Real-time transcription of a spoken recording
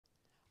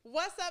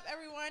What's up,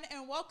 everyone,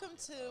 and welcome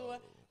to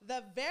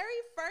the very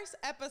first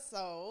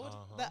episode,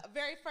 the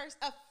very first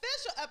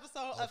official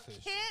episode of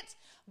Can't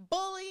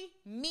Bully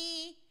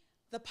Me,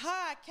 the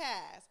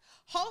podcast,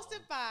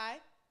 hosted by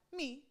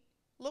me,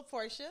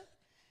 LaPorsche,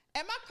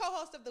 and my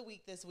co-host of the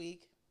week this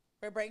week.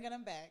 We're bringing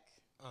him back.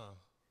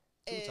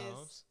 Two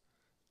times.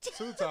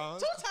 Two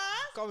times.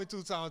 Call me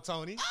two-time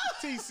Tony.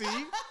 Oh. TC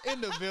in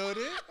the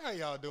building. How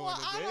y'all doing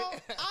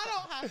today? I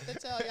don't have to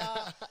tell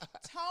y'all.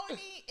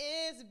 Tony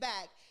is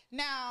back.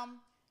 Now,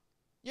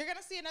 you're going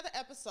to see another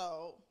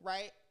episode,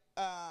 right,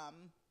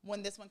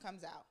 when this one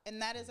comes out.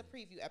 And that is a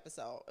preview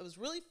episode. It was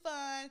really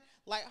fun,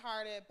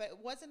 lighthearted, but it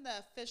wasn't the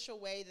official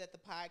way that the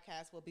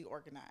podcast will be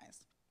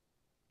organized.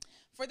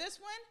 For this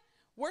one,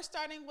 we're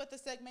starting with a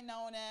segment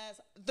known as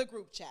the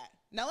group chat.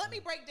 Now, let me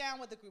break down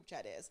what the group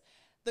chat is.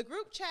 The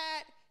group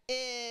chat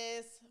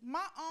is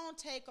my own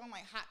take on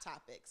like hot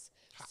topics.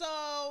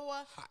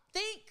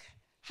 Think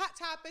hot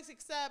topics,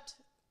 except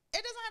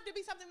it doesn't have to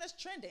be something that's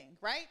trending,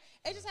 right?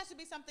 It just has to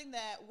be something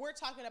that we're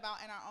talking about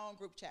in our own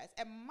group chats.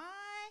 And my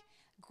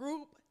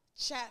group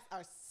chats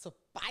are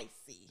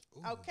spicy.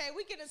 Ooh. Okay,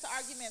 we get into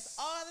arguments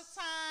all the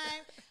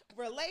time,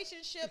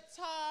 relationship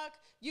talk,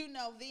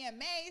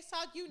 VMAs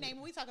talk, you name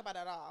it, we talk about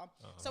it all.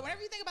 So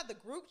whenever you think about the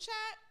group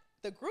chat,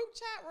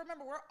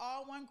 remember, we're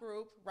all one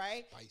group,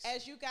 right? Spicy.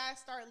 As you guys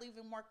start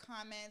leaving more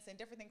comments and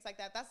different things like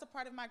that, that's a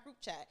part of my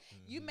group chat.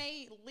 You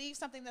may leave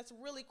something that's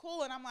really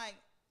cool, and I'm like,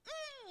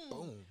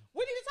 boom.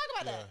 We need to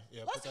talk about that.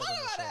 Yeah, let's talk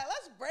about that.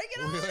 Let's break it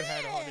on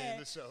in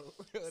the show.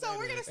 So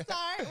we're going to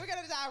start. We're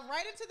going to dive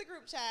right into the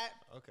group chat.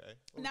 Okay.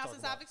 Now,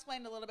 since I've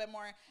explained a little bit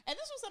more, and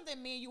this was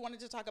something me and you wanted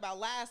to talk about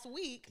last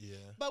week,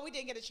 but we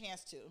didn't get a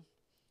chance to.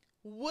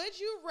 Would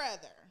you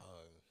rather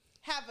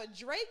have a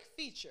Drake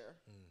feature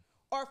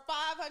or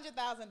 $500,000?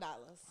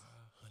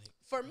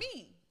 For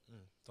me.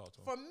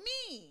 For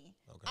me,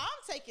 I'm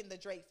taking the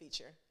Drake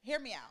feature. Hear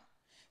me out.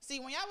 See,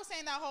 when y'all was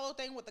saying that whole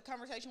thing with the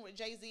conversation with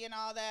Jay-Z and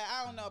all that,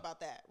 I don't know about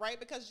that, right?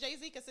 Because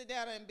Jay-Z could sit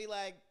down and be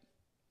like,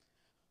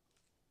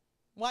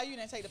 why you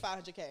didn't take the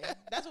 $500K?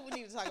 That's what we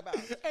need to talk about.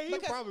 Hey, you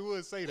probably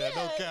would say that,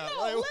 no cap.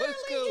 Like,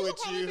 what's good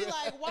with you? Be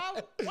like,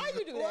 why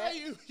you do that? Why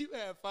you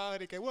have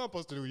 $500K? What I'm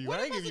supposed to do with you?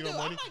 I ain't giving you no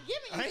money. I'm not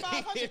giving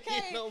you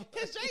 $500K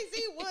because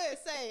Jay-Z would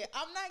say,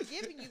 I'm not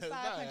giving you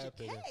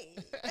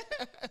 $500K.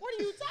 What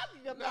are you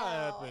talking about?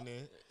 Not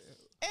happening.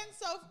 And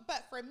so,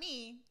 but for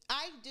me,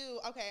 I do,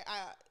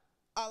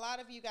 a lot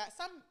of you guys,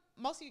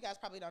 most of you guys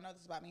probably don't know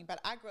this about me, but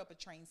I grew up a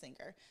trained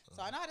singer.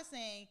 So I know how to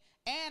sing,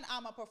 and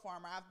I'm a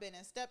performer. I've been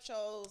in step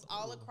shows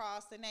all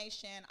across the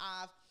nation.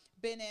 I've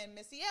been in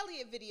Missy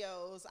Elliott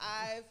videos.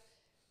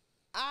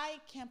 I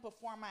can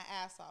perform my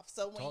ass off.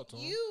 So when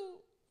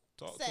you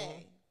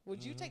say,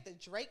 would you take the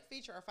Drake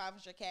feature or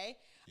 $500K?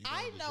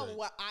 I know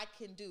what I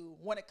can do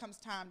when it comes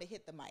time to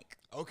hit the mic.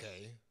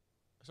 Okay.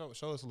 Show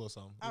us a little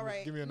something. All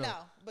right. Give me a note. No,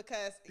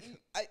 because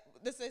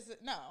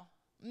no.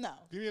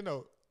 Give me a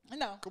note.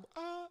 No. Come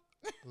on.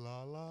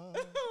 La la.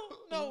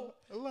 No.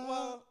 La.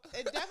 Well,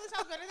 it definitely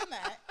sounds better than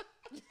that.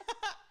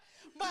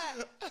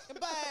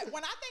 but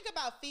when I think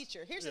about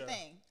feature, here's the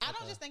thing. I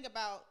don't just think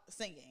about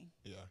singing.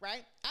 Yeah.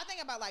 Right? I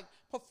think about like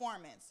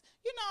performance.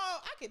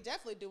 I could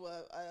definitely do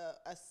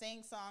a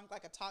sing song,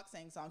 like a talk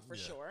sing song for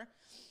sure.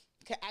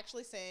 Could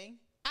actually sing.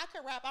 I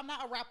could rap. I'm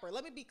not a rapper.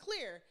 Let me be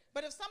clear.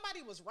 But if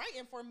somebody was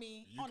writing for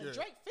me on a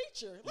Drake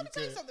feature, let me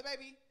tell you something,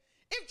 baby.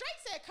 If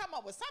Drake said come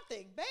up with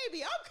something,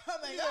 baby, I'm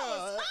coming up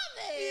with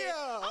something.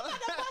 Yeah. I'm going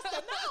to bust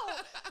a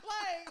note.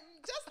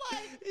 Just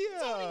like,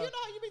 Tony, you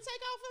know how you be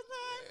take off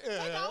sometimes?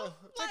 Take off.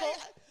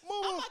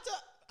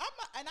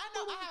 And I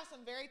know I have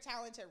some very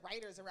talented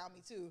writers around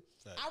me too.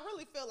 I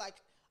really feel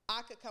like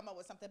I could come up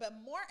with something. But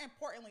more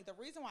importantly, the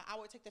reason why I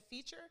would take the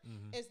feature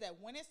is that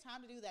when it's time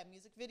to do that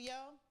music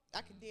video,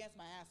 I can dance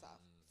my ass off.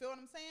 Feel what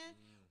I'm saying?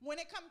 When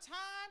it come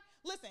time,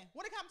 listen,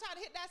 when it come time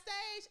to hit that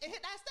stage, I'm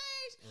going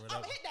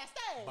to hit that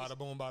stage. Bada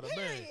boom, bada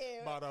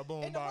bang. Bada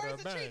boom,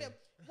 bada bang.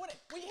 When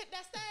you hit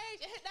that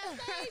stage,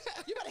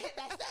 you better hit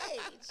that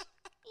stage.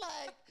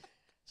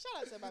 Shout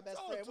out to my best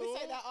friend. We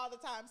say that all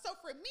the time. So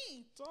for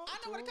me, I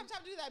know when it comes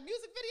time to do that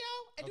music video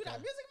and do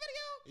that music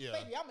video,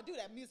 baby, I'm going to do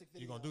that music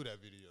video. You're going to do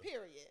that video.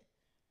 Period.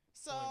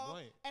 So,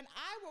 and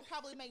I will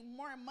probably make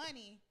more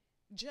money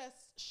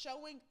just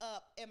showing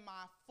up in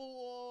my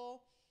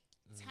full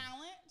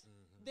talent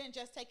than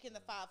just taking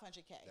the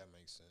 $500K. That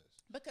makes sense.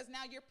 Because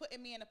now you're putting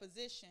me in a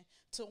position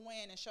to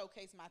win and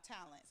showcase my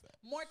talents.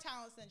 More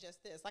talents than just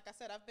this. Like I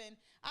said, I've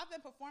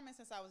been performing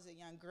since I was a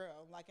young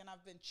girl. And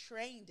I've been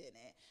trained in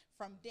it.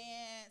 From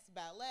dance,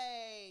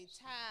 ballet,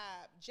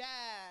 tap,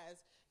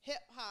 jazz,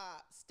 hip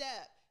hop,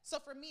 step. So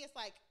for me, it's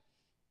like,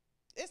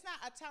 it's not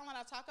a talent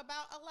I talk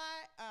about a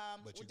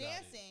lot. But you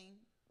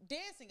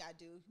Dancing I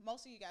do.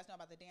 Most of you guys know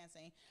about the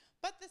dancing.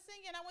 But the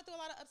singing, I went through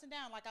a lot of ups and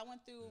downs. I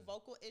went through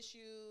vocal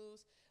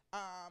issues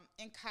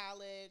in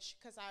college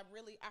because I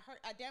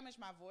damaged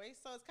my voice.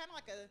 So it's kind of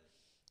like a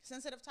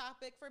sensitive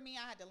topic for me.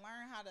 I had to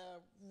learn how to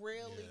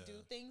really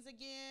do things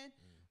again.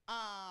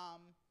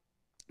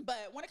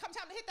 But when it comes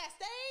time to hit that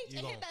stage,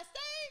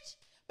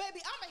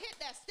 baby, I'm gonna hit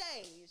that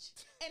stage,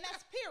 and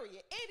that's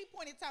period. Any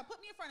point in time, put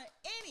me in front of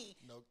any.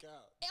 No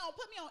cap. And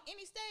put me on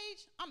any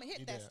stage, I'm gonna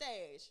hit that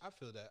stage. I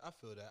feel that.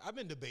 I've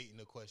been debating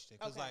the question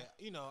because, like,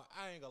 you know,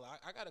 I ain't gonna lie.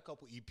 I got a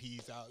couple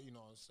EPs out. You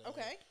know what I'm saying?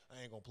 Okay.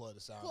 I ain't gonna plug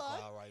the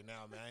SoundCloud right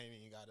now, man. I ain't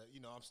even gotta.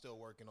 You know, I'm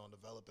still working on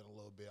developing a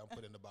little bit. I'm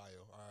putting in the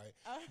bio. All right.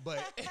 But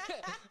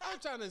I'm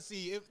trying to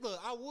see if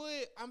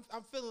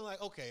I'm feeling like,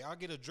 okay, I'll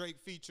get a Drake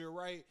feature,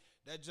 right?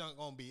 That junk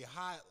gonna be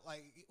hot.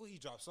 Like, he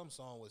dropped some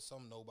song with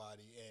some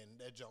nobody, and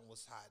that junk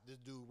was hot. This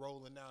dude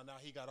rolling now. Now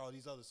he got all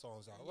these other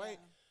songs out, right?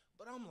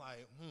 But I'm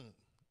like,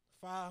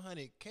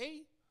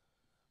 $500K.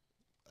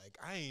 Like,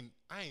 I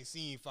ain't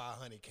seen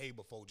 $500K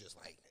before, just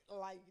like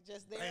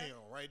just there. Bam,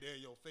 right there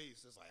in your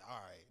face. It's like,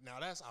 all right, now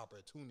that's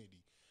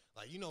opportunity.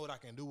 Like, you know what I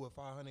can do with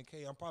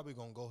 $500K? I'm probably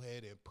gonna go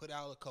ahead and put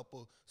out a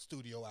couple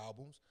studio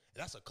albums.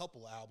 And that's a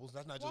couple albums.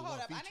 That's not just one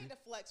feature. I need to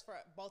flex for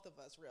both of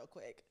us real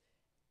quick.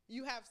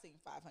 You have seen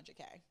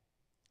 $500K,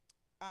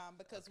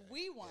 because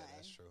we won.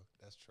 Yeah,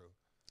 that's true.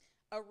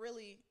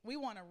 We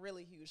won a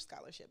really huge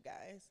scholarship,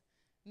 guys,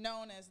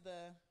 known as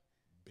the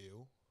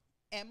Bill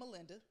and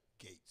Melinda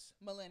Gates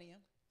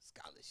Millennium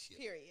Scholarship.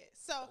 Period.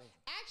 So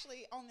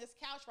actually, on this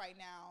couch right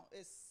now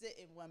is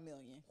sitting $1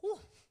 million.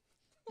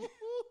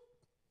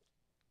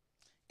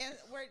 And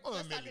we're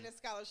just talking the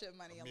scholarship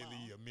money alone.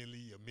 A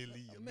milli.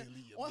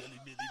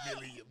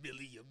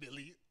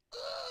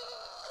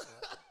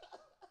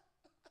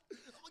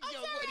 I'm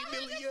young sorry, money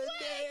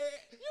millionaire.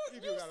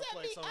 You gotta set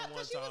flex me on up one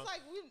because she was time.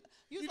 like,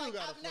 You like,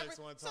 gotta I've never. flex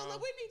one So time.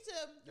 look, we need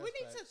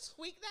to facts.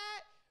 tweak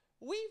that.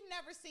 We've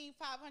never seen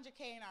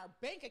 $500K in our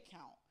bank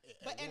account,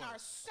 but in our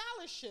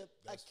scholarship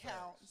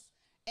accounts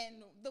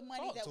and the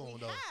money that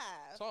we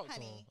have,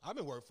 honey. I've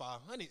been working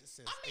 500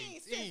 since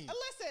 18.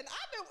 Listen,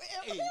 I've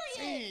been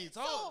 18.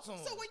 Talk to him.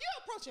 So when you're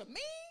approaching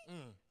me,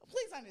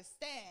 please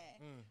understand,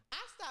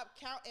 I stopped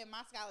counting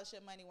my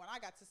scholarship money when I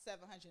got to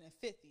 750.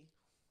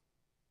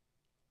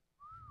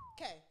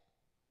 Okay.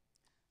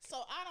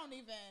 So I don't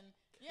even,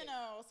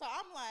 so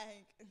I'm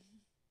like,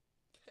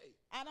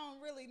 I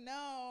don't really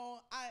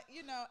know.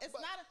 It's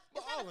not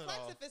a flex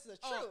if it's the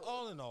truth.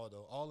 All in all,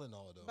 though.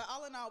 But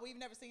all in all, we've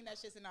never seen that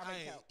shit in our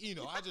bank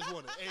account. I just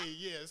want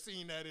to,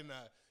 seen that in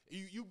that.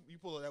 You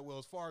pull up that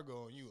Wells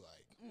Fargo and you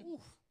like,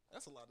 oof,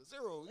 that's a lot of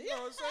zeros. You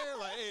know what I'm saying?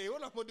 Like, hey,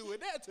 what I'm going to do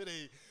with that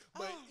today?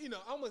 But,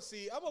 I'm going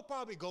to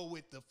probably go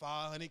with the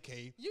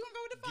 $500K. You going to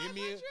go with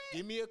the $500?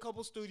 Give me a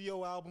couple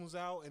studio albums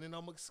out, and then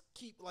I'm going to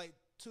keep like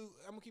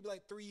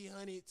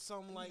 300,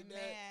 something like that.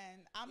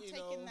 Man, I'm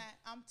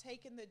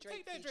taking the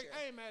Drake feature. Drake.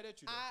 I ain't mad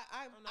at you.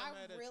 I'm not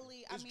mad at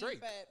you. It's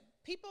Drake. But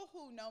people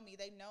who know me,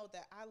 they know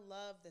that I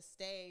love the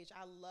stage.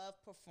 I love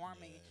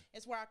performing. Yeah.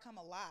 It's where I come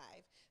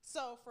alive.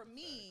 So for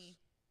me,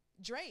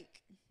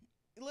 Drake,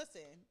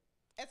 listen,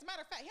 as a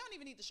matter of fact, he don't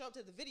even need to show up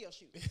to the video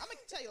shoot. I'm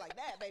going to tell you like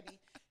that, baby.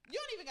 You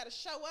don't even got to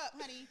show up,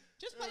 honey.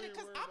 Just play it,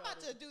 because I'm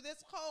about to do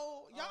this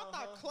whole, y'all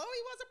thought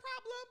Chloe was a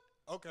problem?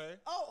 Okay.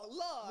 Oh,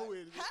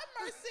 Lord. Have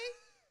mercy.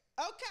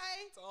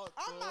 Okay,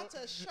 I'm about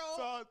to show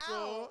out.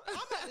 I'm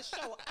about to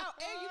show out.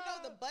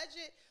 And the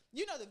budget,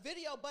 the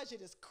video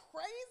budget is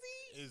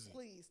crazy. Is it?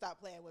 Please stop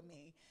playing with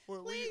me.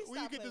 Where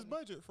you get this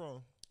budget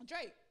from?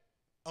 Drake.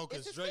 Oh,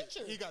 because Drake,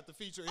 he got the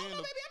feature and, baby, I'm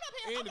not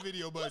paying, and the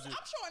video budget. Listen,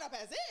 I'm showing up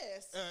as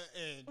is.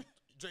 And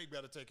Drake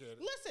better take care of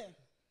it. Listen.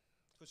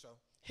 For sure.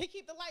 He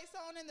keep the lights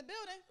on in the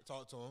building.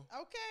 Talk to him.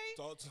 Okay.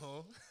 Talk to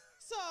him.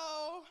 So,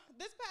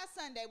 this past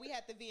Sunday, we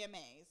had the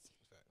VMAs.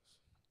 Facts.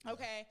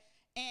 Okay.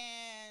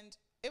 And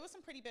it was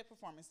some pretty big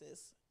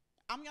performances.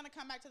 I'm going to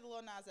come back to the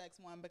Lil Nas X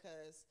one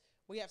because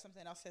we have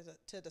something else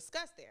to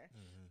discuss there.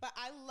 But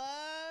I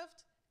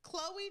loved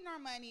Chloe,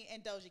 Normani,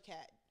 and Doja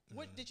Cat.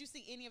 Did you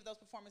see any of those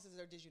performances,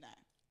 or did you not?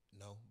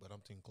 No, but I'm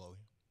Team Chloe.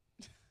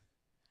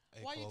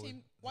 Hey, why you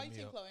team Chloe?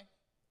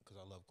 Because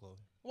I love Chloe.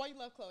 Why you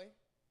love Chloe?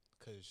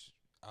 Because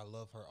I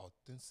love her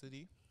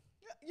authenticity.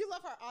 You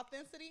love her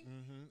authenticity?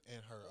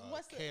 And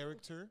her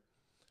character.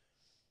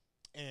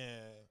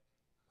 And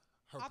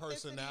her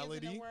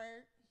personality. Isn't a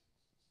word.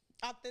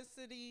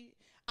 Authenticity.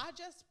 I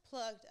just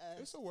plugged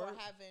us for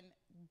having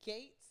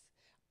Gates.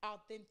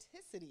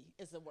 Authenticity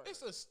is a word.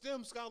 It's a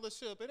STEM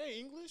scholarship. It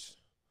ain't English.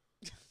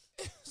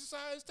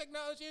 Science,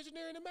 technology,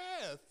 engineering, and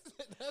math.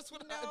 That's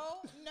what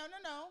No.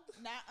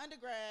 Not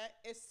undergrad.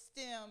 It's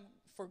STEM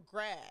for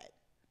grad.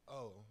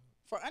 Oh.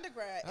 For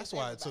undergrad. That's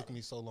why it took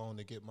me so long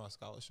to get my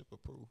scholarship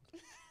approved.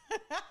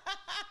 But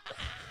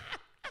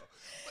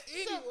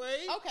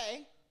anyway.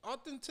 Okay.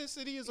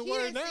 Authenticity is a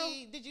word now.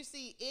 Did you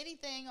see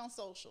anything on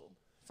social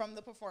from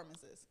the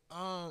performances?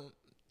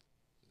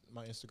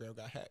 My Instagram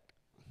got hacked.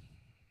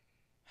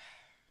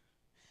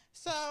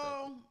 So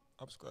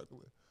I'm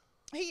struggling.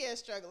 He is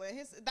struggling.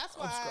 That's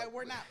why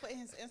we're not putting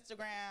his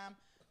Instagram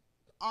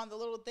on the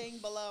little thing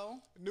below.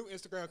 New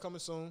Instagram coming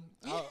soon.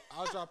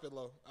 I'll drop it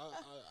low.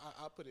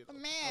 I'll put it.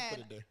 Man, I'll put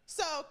it there.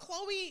 So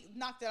Chloe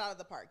knocked it out of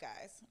the park,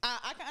 guys.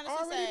 I can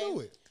honestly say. I already knew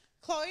it.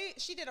 Chloe,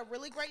 she did a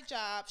really great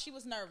job. She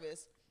was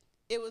nervous.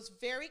 It was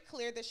very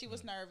clear that she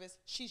was nervous.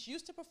 She's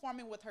used to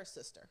performing with her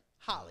sister,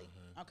 Holly.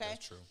 Okay?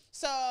 That's true.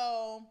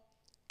 So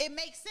it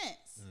makes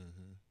sense.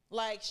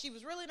 Like, she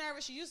was really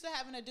nervous. She used to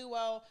having a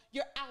duo.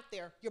 You're out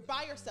there. You're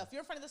by yourself. You're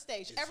in front of the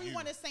stage.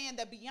 Everyone is saying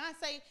that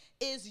Beyonce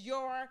is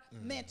your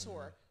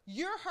mentor.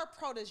 You're her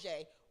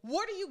protege.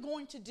 What are you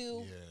going to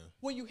do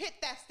when you hit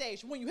that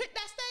stage? When you hit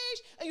that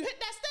stage, and you hit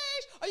that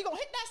stage, are you going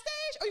to hit that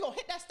stage, or you going to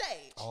hit that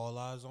stage? All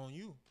eyes on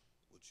you.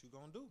 What you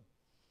going to do?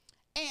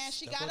 And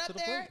she got up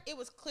there. It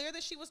was clear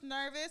that she was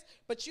nervous,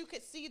 but you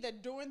could see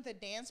that during the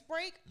dance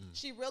break,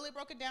 she really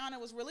broke it down.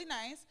 It was really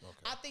nice. Okay.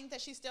 I think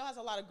that she still has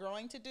a lot of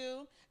growing to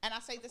do. And I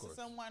say this as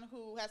someone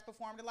who has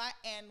performed a lot.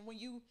 And when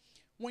you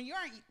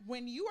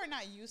are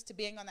not used to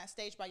being on that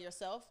stage by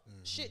yourself,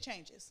 shit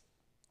changes.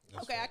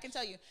 That's okay, facts. I can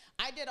tell you.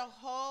 I did a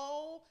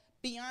whole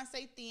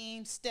Beyonce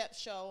themed step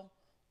show,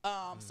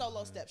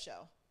 solo step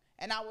show.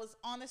 And I was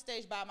on the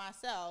stage by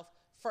myself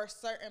for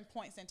certain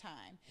points in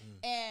time.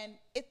 And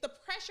if the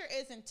pressure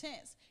is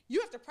intense,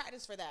 you have to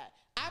practice for that.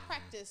 I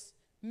practice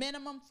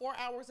minimum 4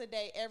 hours a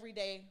day, every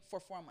day for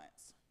 4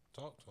 months.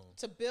 Talk to him.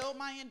 To build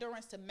my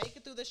endurance, to make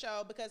it through the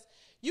show, because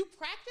you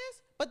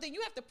practice, but then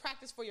you have to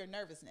practice for your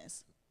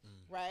nervousness,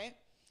 right?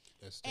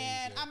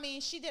 And I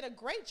mean, she did a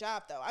great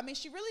job, though. I mean,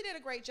 she really did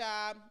a great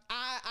job.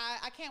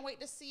 I can't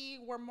wait to see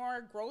where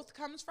more growth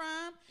comes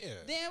from. Yeah.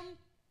 Then,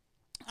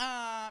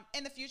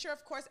 in the future,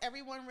 of course,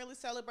 everyone really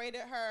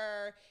celebrated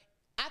her.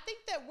 I think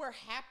that we're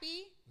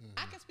happy.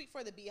 I can speak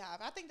for the Beehive.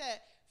 I think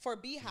that for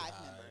Beehive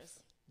members,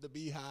 the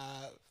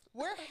Beehive,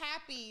 we're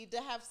happy to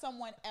have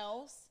someone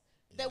else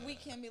that we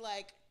can be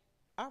like,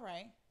 all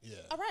right,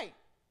 all right.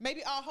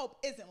 Maybe all hope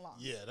isn't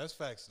lost. Yeah, that's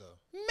facts, though.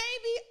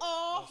 Maybe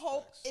all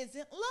hope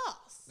isn't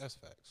lost. That's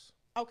facts.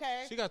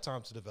 Okay. She got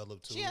time to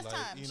develop, too. She has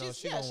time. You know,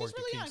 she's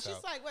really young.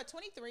 She's like, what,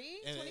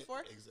 23,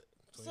 24?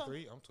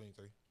 23? I'm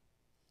 23.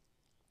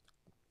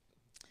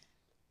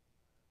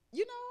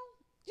 You know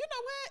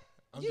what?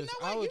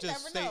 I was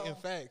just stating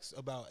facts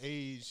about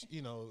age,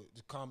 you know,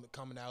 the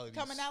commonalities.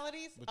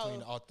 Commonalities?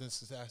 Between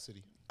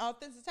authenticity.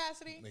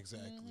 Authenticity?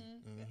 Exactly.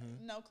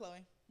 No,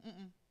 Chloe.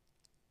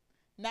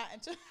 Not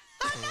until...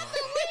 No.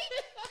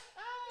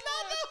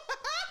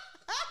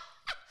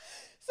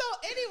 So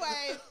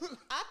anyway,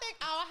 I think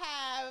I'll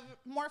have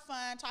more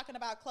fun talking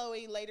about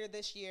Chloe later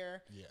this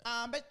year.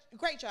 Yeah. But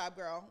great job,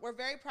 girl. We're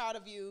very proud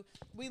of you.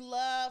 We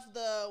love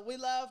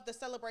the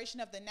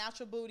celebration of the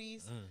natural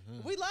booties.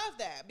 We love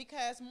that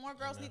because more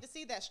girls need to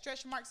see that,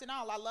 stretch marks and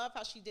all. I love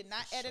how she did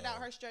not edit out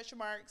her stretch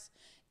marks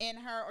in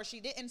her, or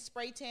she didn't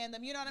spray tan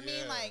them. You know what I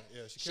mean? Like,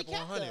 she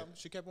kept 100. Them.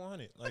 She kept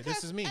 100. Like, because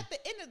this is me. At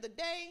the end of the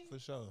day, for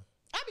sure,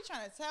 I be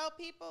trying to tell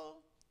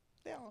people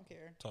they don't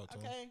care. Talk to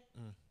them. Okay,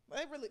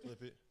 they really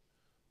flip it.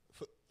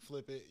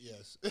 Flip it,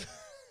 yes.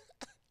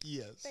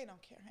 Yes. They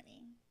don't care,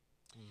 honey.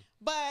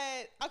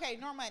 But, okay,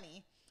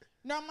 Normani.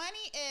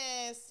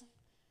 Normani is,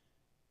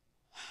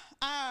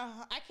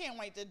 I can't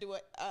wait to do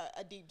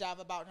a deep dive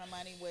about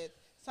Normani with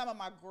some of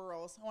my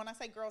girls. When I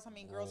say girls, I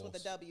mean girls with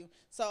a W.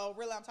 So,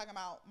 really, I'm talking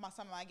about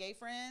some of my gay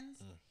friends.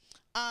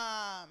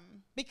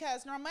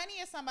 Because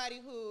Normani is somebody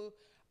who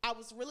I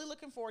was really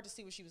looking forward to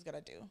see what she was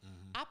going to do.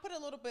 I put a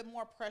little bit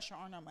more pressure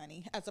on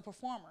Normani as a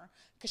performer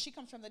because she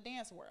comes from the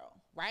dance world,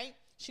 right?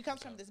 She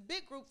comes from this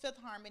big group, Fifth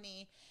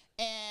Harmony,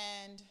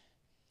 and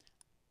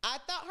I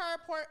thought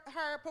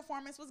her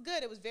performance was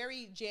good. It was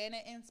very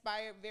Janet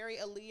inspired, very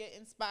Aaliyah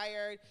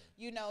inspired.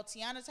 You know,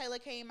 Tiana Taylor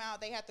came out.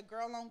 They had the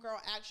girl on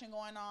girl action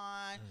going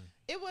on.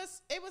 It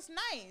was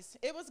nice.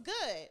 It was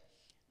good.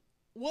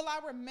 Will I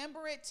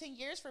remember it 10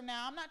 years from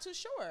now? I'm not too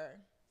sure,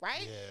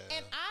 right? Yeah.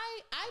 And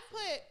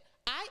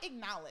I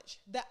acknowledge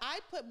that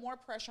I put more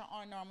pressure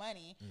on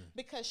Normani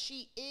because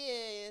she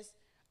is,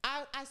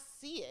 I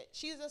see it.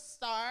 She's a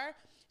star.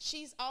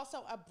 She's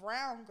also a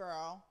brown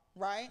girl,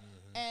 right?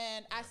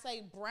 And I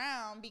say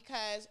brown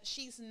because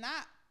she's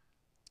not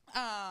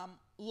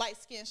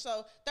light skinned.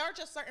 So there are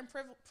just certain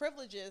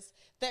privileges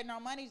that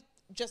Normani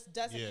just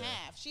doesn't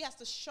have. She has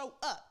to show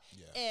up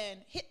and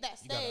hit that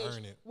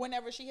stage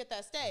whenever she hit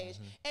that stage.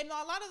 And a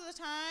lot of the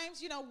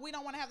times, you know, we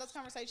don't want to have those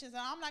conversations.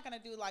 And I'm not going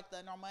to do like the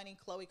Normani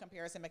Chloe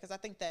comparison because I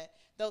think that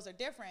those are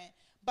different.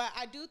 But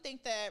I do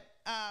think that,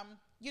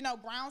 you know,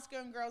 brown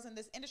skin girls in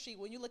this industry,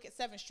 when you look at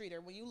Seventh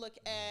Streeter, when you look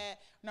at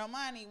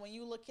Normani, when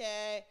you look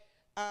at,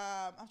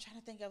 I'm trying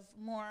to think of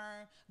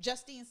more,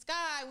 Justine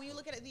Skye, when you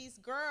look at these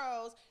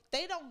girls,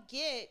 they don't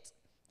get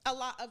a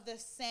lot of the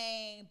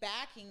same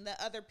backing that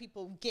other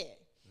people get,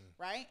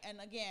 right? And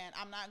again,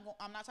 I'm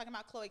not talking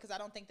about Chloe because I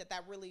don't think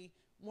that really,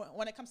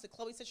 when it comes to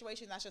Chloe's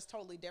situation, that's just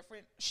totally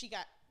different. She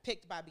got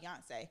picked by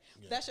Beyonce.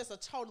 That's just a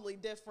totally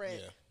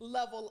different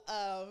level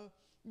of,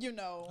 you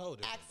know,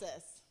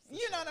 access.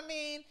 You know what I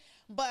mean?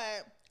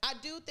 But I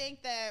do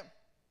think that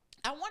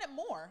I wanted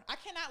more. I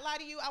cannot lie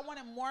to you. I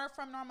wanted more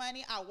from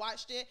Normani. I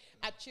watched it.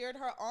 I cheered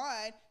her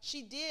on.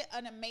 She did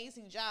an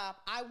amazing job.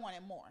 I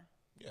wanted more.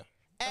 Yeah.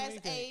 As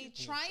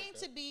trying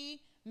to be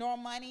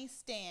Normani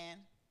stan,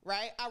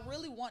 right? I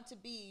really want to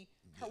be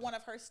one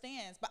of her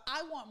stans, but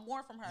I want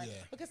more from her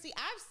because see,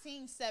 I've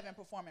seen Seven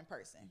perform in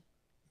person,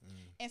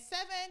 and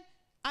Seven,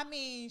 I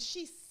mean,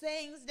 she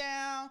sings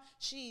down,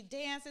 she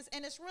dances,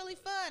 and it's really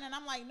fun. And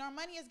I'm like,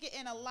 Normani is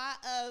getting a lot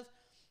of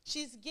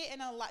She's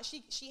getting a lot.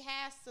 She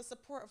has the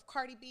support of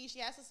Cardi B. She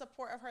has the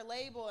support of her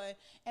label,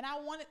 and I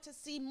wanted to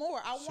see more.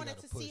 I wanted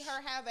to see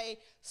her have a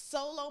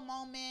solo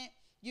moment,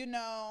 you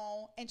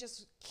know, and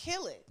just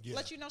kill it. Yeah.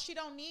 Let you know she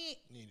don't need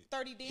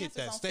 30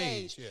 dancers on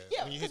stage.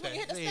 Yeah, because when you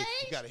hit the stage,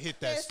 you got to hit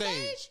that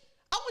stage.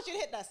 I want you to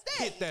hit that stage.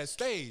 Hit that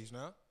stage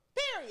now.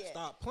 Period.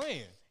 Stop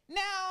playing.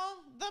 Now,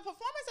 the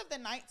performance of the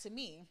night to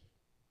me,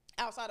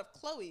 outside of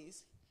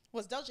Chloe's,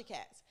 was Doja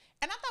Cat's.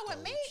 And I thought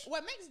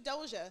what makes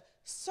Doja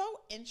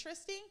so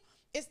interesting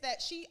is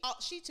that she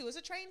too is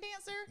a trained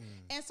dancer,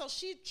 and so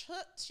she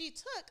took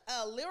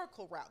a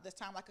lyrical route this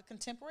time, like a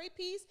contemporary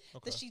piece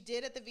that she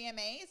did at the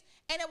VMAs,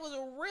 and it was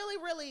really,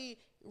 really,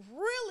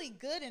 really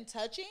good and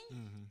touching.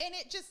 And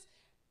it just,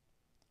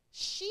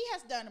 she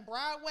has done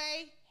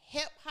Broadway,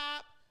 hip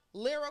hop,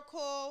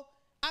 lyrical.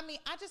 I mean,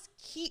 I just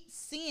keep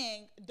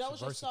seeing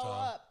Doja show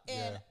up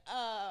in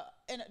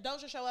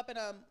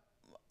a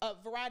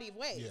variety of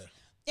ways. Yeah.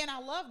 And I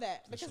love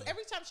that because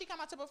every time she come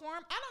out to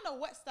perform, I don't know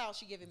what style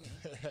she giving me.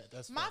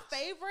 My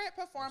favorite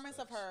performance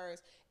of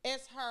hers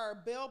is her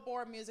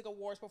Billboard Music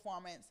Awards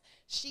performance.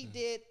 She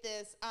did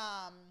this,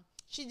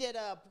 she did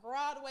a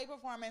Broadway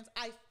performance.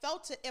 I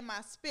felt it in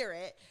my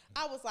spirit.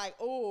 I was like,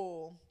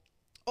 oh,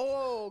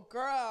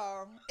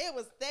 girl, it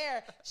was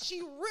there.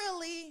 She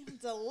really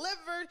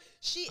delivered.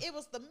 It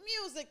was the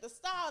music, the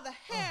style, the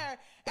hair.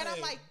 And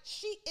I'm like,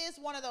 she is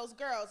one of those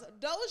girls.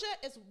 Doja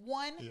is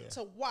one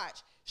to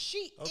watch.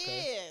 She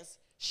is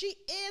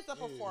a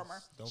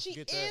performer. She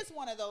is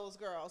one of those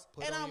girls.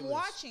 And I'm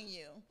watching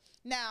you.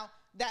 Now,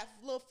 that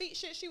little feet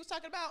shit she was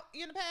talking about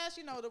in the past,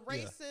 you know, the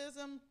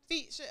racism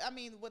feet shit. I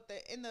mean, with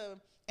in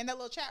that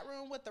little chat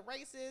room with the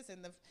racists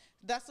and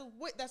that's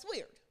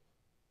weird.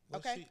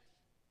 Okay.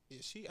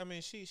 She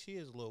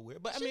is a little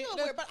weird, but she's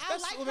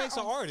that's what makes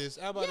an artist.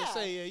 I'm about to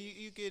say,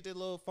 you get the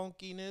little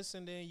funkiness,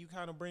 and then you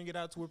kind of bring it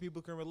out to where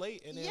people can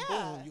relate, and then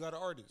boom, you got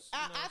an artist.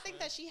 I think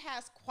that she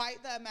has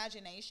quite the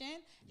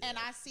imagination, and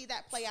I see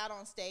that play out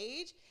on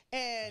stage,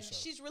 and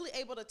she's really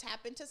able to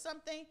tap into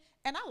something,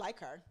 and I like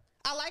her.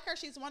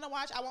 She's one to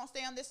watch. I won't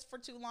stay on this for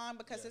too long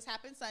because this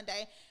happened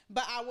Sunday,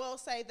 but I will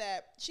say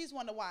that she's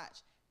one to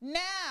watch.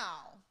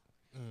 Now,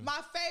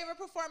 my favorite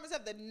performance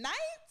of the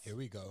night. Here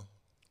we go.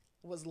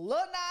 Was Lil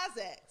Nas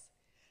X.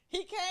 He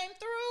came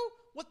through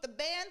with the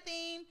band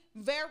theme,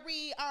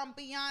 very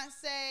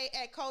Beyonce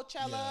at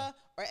Coachella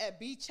or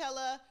at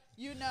Beachella,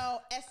 you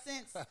know,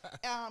 Essence.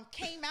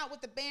 Came out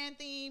with the band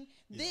theme,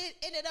 then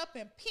ended up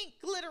in pink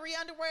glittery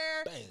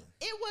underwear. Bam.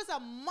 It was a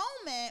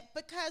moment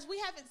because we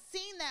haven't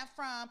seen that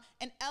from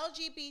an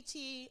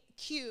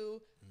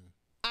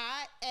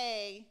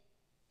LGBTQIA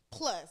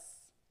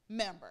plus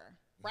member,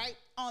 right?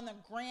 On the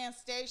grand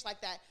stage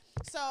like that.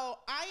 So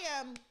I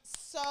am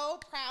so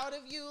proud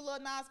of you,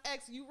 Lil Nas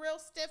X. You real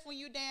stiff when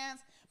you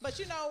dance, but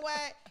you know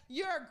what?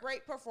 You're a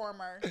great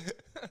performer.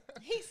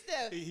 He's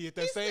stiff. He hit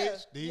that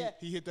stage. He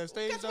hit that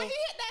stage. Because when he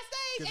hit that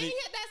stage, and he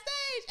hit that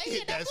stage, and he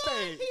hit that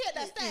stage,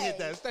 he hit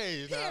that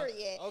stage.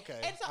 Period. Okay.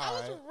 And so I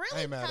was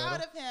really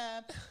proud of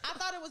him. I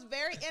thought it was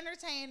very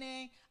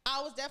entertaining.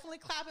 I was definitely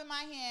clapping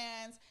my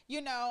hands,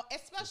 you know,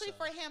 especially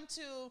for him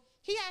to.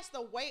 He has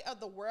the weight of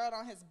the world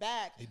on his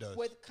back. He does.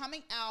 With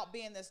coming out,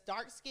 being this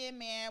dark-skinned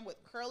man with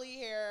curly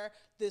hair,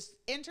 this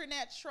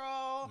internet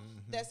troll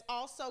that's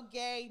also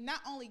gay.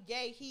 Not only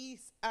gay,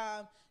 he's,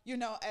 you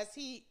know, as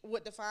he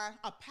would define,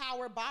 a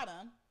power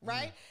bottom,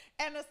 right?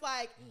 And it's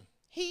like,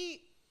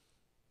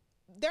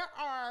 there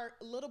are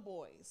little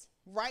boys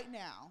right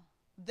now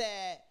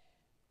that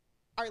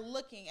are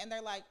looking and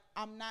they're like,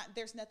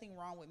 there's nothing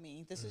wrong with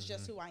me. This is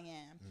just who I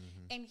am.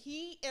 And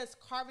he is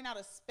carving out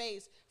a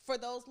space for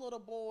those little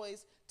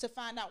boys to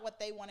find out what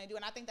they want to do.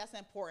 And I think that's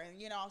important.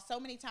 You know, so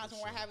many times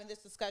when we're having this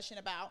discussion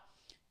about,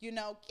 you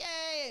know,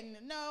 gay and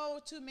no,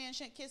 two men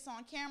shouldn't kiss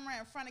on camera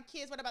in front of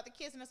kids. What about the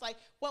kids? And it's like,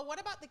 well,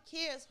 what about the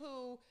kids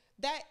who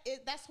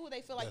that's who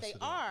they feel like they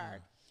are,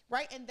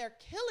 right? And they're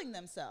killing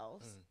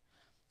themselves.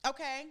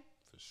 Okay?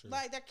 Sure.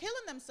 Like they're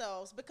killing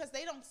themselves because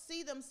they don't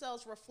see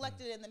themselves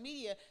reflected in the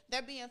media.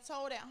 They're being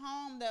told at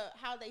home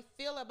how they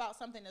feel about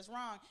something is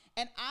wrong.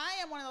 And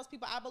I am one of those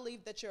people, I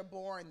believe that you're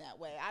born that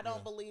way. I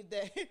don't believe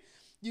that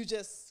you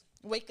just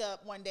wake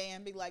up one day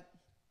and be like,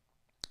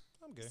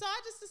 I'm good. So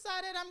I just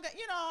decided I'm good.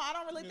 You know, I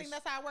don't really think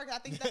that's how it works. I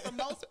think that for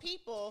most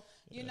people,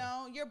 you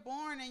know, you're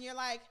born and you're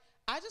like,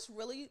 I just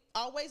really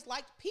always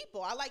liked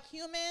people. I like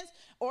humans,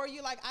 or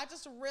you like, I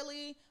just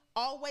really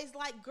always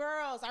like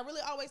girls. I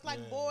really always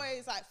like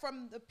boys. Like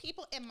from the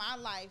people in my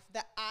life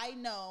that I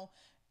know,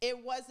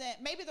 it wasn't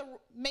maybe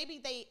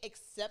they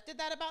accepted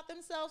that about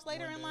themselves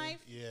later in life,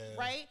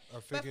 right?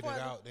 Or figured it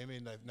out. They may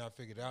not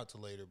figured it out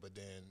till later, but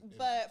then.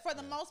 But for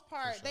the most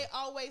part, they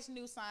always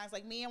knew signs.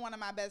 Like me and one of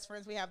my best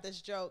friends, we have this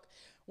joke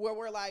where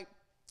we're like,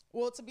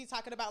 to be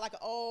talking about like an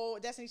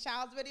old Destiny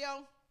Child's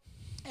video,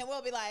 and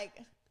we'll be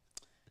like,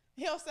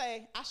 he'll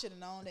say, "I should have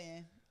known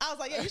then." I was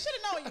like, yeah, you should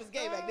have known you was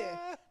gay back then.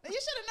 You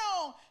should have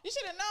known. You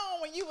should have known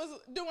when you was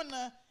doing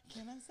the,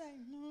 can I say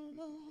no,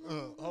 no,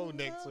 no, whole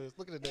neck twist.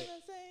 Look at the neck. Can I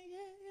say,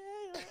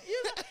 yeah,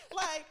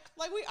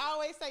 like we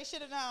always say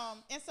shit at home.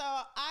 And so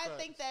I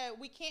think that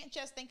we can't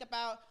just think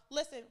about,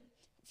 listen,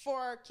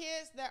 for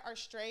kids that are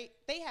straight,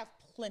 they have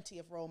plenty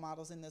of role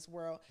models in this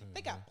world.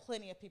 They got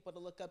plenty of people to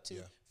look up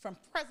to, from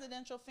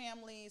presidential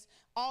families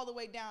all the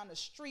way down to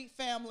street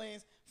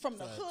families, from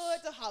the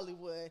hood to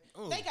Hollywood.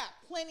 They got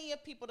plenty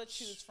of people to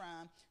choose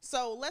from.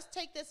 So let's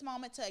take this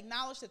moment to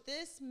acknowledge that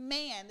this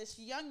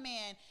young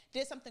man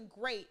did something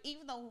great,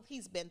 even though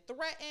he's been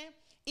threatened,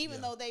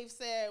 even though they've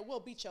said, we'll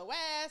beat your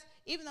ass,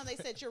 even though they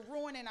said you're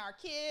ruining our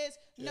kids.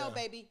 No,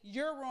 baby,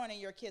 you're ruining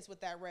your kids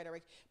with that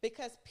rhetoric,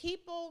 because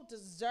people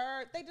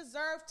deserve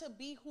to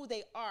be who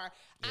they are.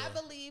 I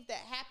believe that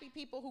happy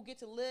people who get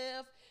to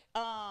live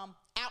out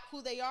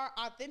who they are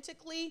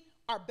authentically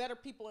are better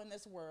people in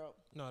this world.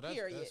 No, that's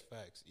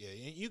facts. Yeah,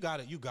 you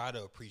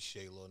gotta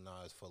appreciate Lil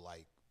Nas for,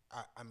 like,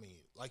 I mean,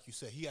 like you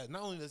said, he has,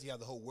 not only does he have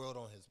the whole world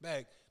on his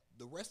back,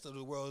 the rest of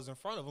the world is in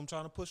front of him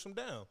trying to push him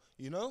down,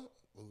 you know?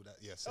 Ooh,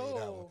 say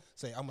that one.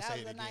 I'm gonna say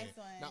it again. Nice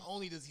one. Not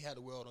only does he have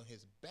the world on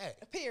his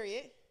back,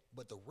 period,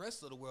 but the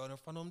rest of the world in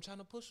front of him trying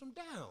to push him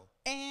down.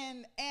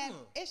 And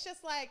it's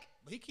just like,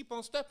 but he keep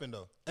on stepping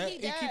though. He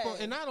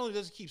does. And not only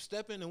does he keep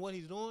stepping and what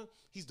he's doing,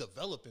 he's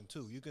developing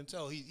too. You can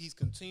tell he's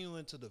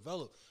continuing to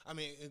develop. I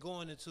mean, and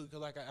going into,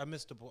 cause like I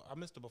missed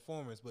the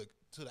performance, but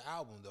to the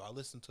album though, I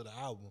listened to the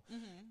album.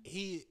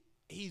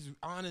 He's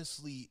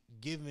honestly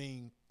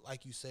giving,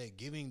 like you said,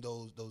 giving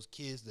those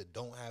kids that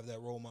don't have that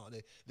role model,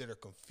 that are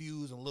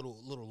confused and a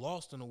little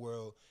lost in the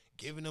world,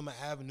 giving them an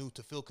avenue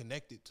to feel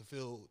connected, to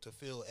feel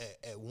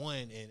at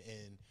one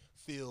and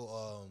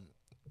feel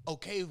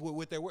okay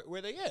with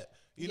where they at,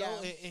 you know.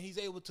 And he's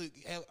able to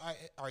have,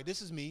 all right,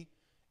 this is me,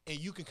 and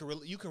you can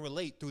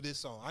relate through this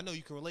song. I know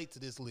you can relate to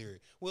this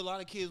lyric. Well, a lot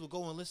of kids will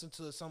go and listen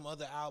to some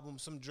other album,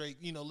 some Drake,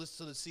 you know,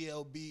 listen to the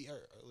CLB,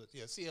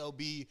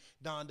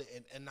 Donda,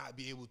 and not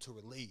be able to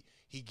relate.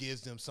 He gives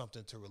them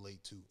something to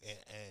relate to,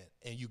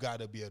 and you got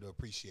to be able to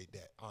appreciate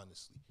that.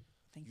 Honestly,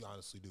 you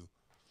honestly do.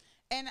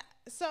 And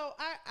so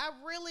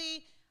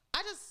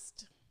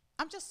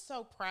I'm just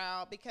so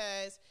proud,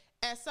 because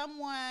as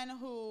someone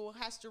who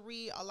has to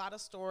read a lot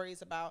of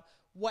stories about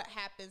what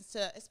happens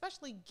to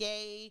especially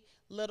gay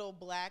little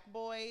black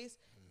boys,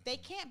 they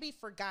can't be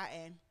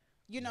forgotten.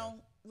 You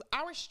know,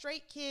 our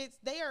straight kids,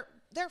 they're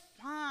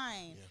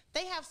fine.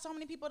 They have so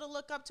many people to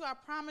look up to. I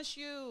promise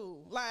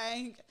you.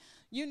 Like,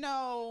 you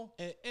know.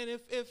 And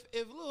if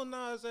Lil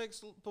Nas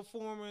X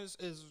performance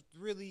is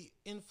really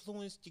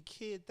influenced your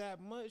kid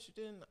that much,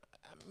 then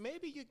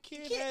maybe your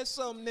kid had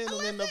something in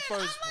him in the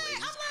first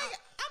place.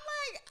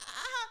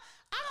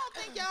 I don't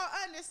think y'all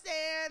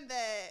understand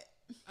that.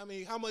 I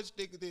mean, how much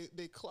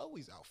did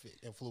Chloe's outfit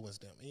influence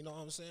them? You know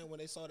what I'm saying? When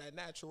they saw that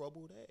natural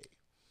booty.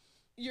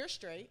 You're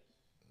straight.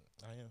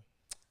 I am.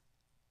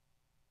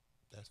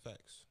 That's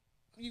facts.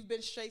 You've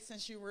been straight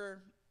since you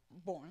were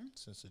born.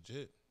 Since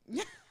legit.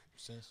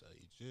 Since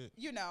legit.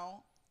 You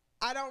know,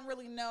 I don't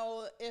really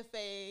know if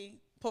a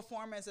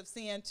performance of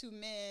seeing two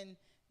men,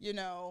 you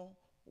know,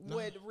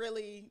 would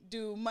really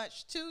do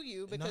much to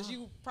you, because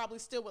you probably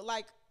still would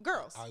like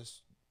girls.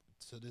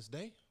 To this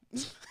day.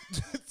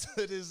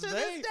 To this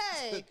day.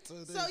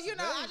 So, you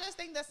know, I just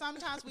think that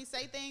sometimes we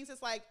say things,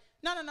 it's like,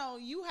 no,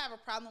 you have a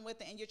problem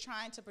with it and you're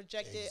trying to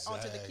project it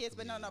onto the kids.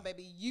 But no,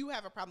 baby, you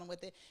have a problem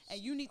with it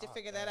and you need to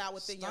figure that out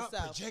within yourself.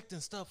 Stop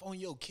projecting stuff on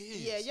your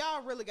kids. Yeah,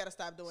 y'all really got to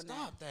stop doing that.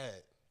 Stop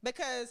that.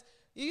 Because,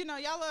 you know,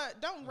 y'all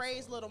don't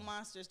raise little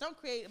monsters. Don't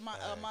create a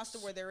monster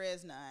where there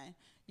is none.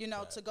 You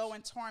know, to go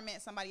and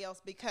torment somebody else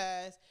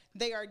because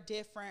they are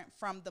different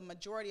from the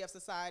majority of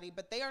society,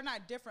 but they are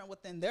not different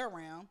within their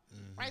realm,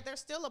 right? There's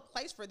still a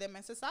place for them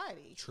in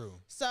society. True.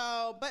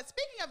 So, but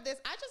speaking of this,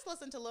 I just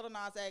listened to Lil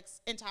Nas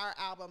X entire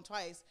album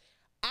twice.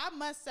 I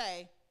must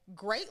say,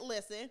 great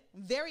listen,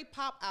 very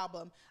pop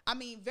album. I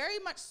mean, very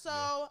much so.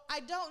 Yeah. I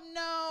don't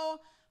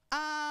know.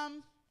 I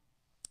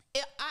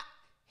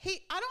don't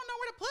know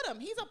where to put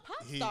him. He's a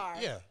pop star.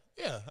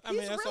 Yeah, I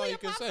mean, that's all you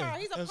can say.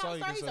 He's a pop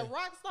star. He's a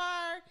rock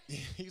star.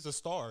 He's a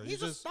star. He's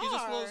a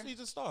star. He's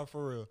a star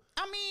for real.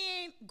 I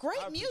mean,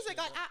 great music.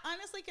 Like, I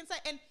honestly can say,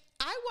 and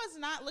I was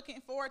not looking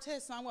forward to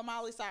his song with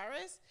Miley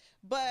Cyrus,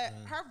 but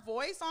her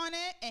voice on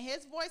it and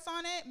his voice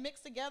on it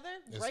mixed together,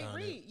 great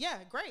read.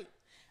 Yeah, great.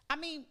 I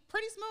mean,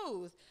 pretty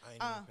smooth. I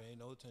ain't even paying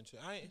no attention.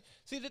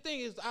 See, the thing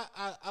is,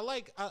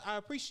 I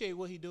appreciate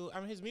what he do. I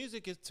mean, his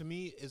music is, to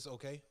me, is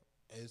okay.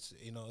 It's,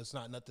 you know, it's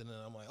not nothing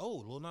that I'm like,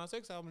 oh, Lil Nas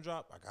X album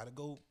drop, I gotta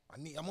go.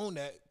 I'm on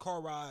that car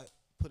ride,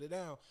 put it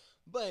down.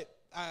 But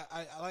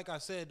I like I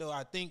said though,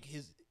 I think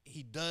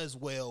he does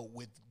well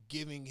with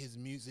giving his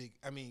music.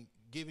 I mean,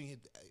 giving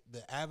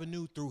the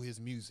avenue through his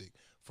music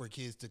for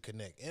kids to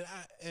connect,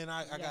 and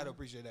I gotta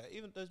appreciate that.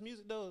 Even this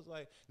music though, is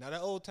like, now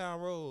that Old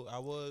Town Road,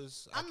 I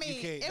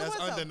mean, that's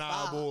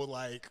undeniable.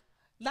 Like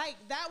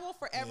that will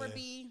forever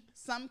be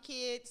some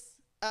kids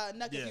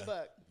Nuck of your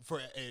butt.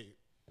 For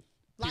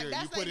like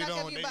that's they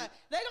Nuck of your butt.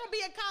 They gonna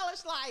be in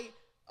college like,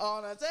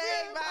 on a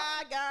take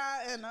my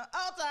guy in the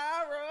Old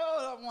Town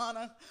Road. I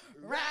wanna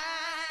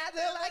ride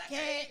till I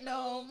can't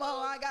no more.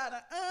 I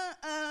gotta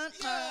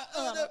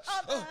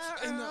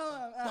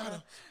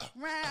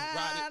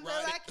Round till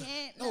I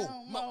can't no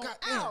more.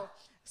 Goddamn. Ow.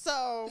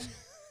 So,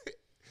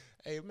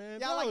 hey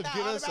man, y'all like that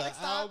get us an automatic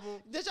stop?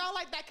 album. Did y'all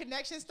like that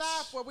connection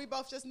stop where we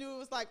both just knew it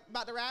was like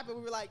about to rap and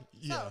we were like, so.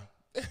 Yeah.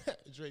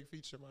 Drake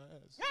feature my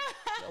ass.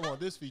 I want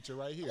this feature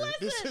right here. Listen,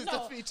 this is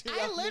no, the feature.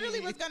 I literally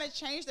was gonna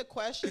change the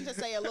question to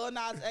say a Lil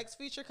Nas X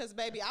feature because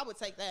baby, I would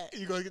take that.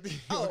 You gonna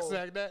gonna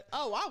sack that?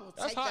 Oh, I will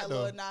take that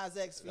Lil Nas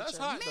X feature. That's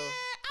hot, man, though.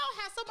 I'll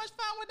have so much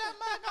fun with that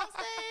mug on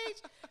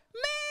stage.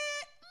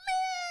 man,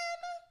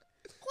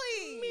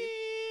 please.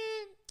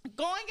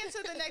 Going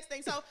into the next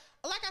thing. So,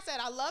 like I said,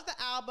 I love the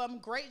album.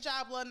 Great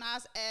job, Lil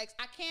Nas X.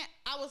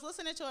 I was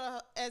listening to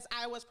it as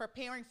I was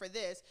preparing for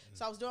this.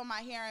 So I was doing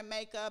my hair and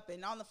makeup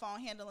and on the phone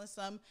handling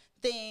some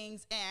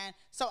things. And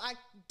so I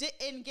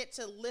didn't get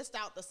to list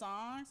out the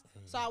songs.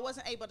 So I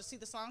wasn't able to see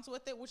the songs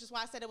with it, which is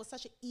why I said it was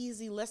such an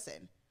easy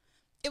listen.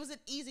 It was an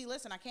easy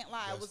listen. I can't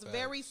lie. It was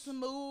very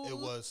smooth. It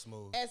was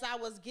smooth. As I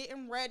was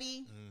getting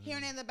ready,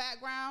 hearing it in the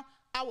background,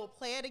 I will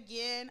play it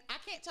again. I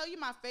can't tell you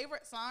my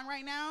favorite song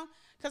right now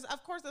because,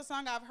 of course, the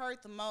song I've heard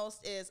the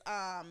most is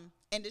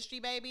Industry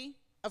Baby.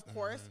 Of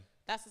course.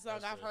 That's the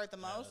song I've heard the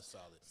most. That's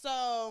solid.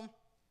 So,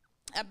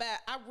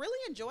 I really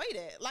enjoyed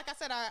it. Like I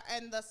said,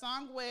 and the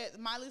song with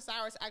Miley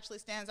Cyrus actually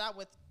stands out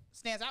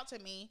to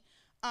me.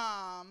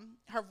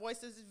 Her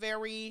voice is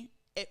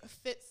it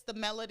fits the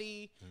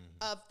melody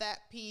of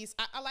that piece.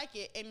 I like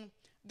it. And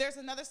there's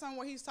another song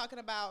where he's talking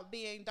about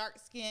being dark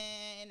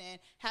skinned and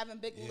having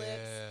big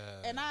lips.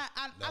 And I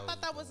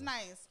thought that was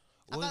nice.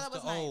 I thought that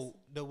was nice.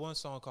 The one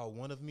song called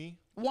One of Me.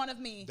 One of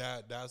Me.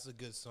 That's a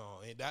good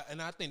song.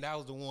 And I think that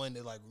was the one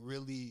that like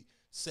really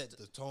set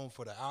the tone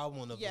for the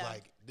album of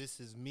like, this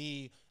is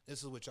me.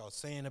 This is what y'all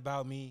saying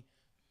about me.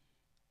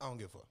 I don't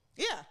give a fuck.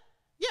 Yeah.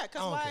 Yeah.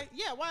 Cause why?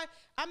 Yeah. Why?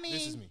 I mean,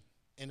 this is me.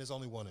 And there's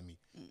only one of me.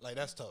 Like,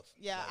 that's tough.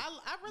 Yeah, like,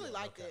 I really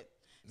liked it.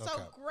 No so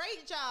cap.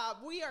 Great job.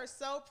 We are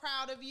so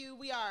proud of you.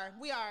 We are,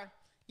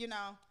 you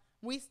know,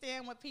 we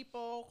stand with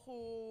people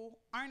who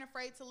aren't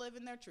afraid to live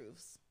in their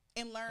truths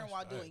and learn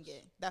while doing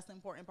it. That's the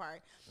important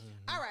part.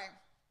 All right.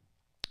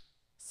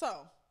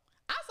 So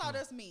I saw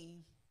this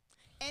meme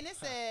and it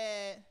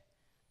said,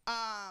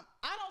 I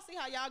don't see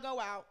how y'all go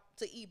out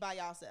to eat by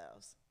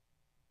yourselves.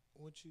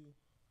 What you?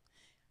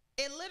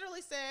 It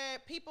literally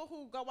said people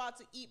who go out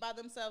to eat by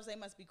themselves, they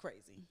must be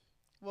crazy.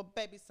 Well,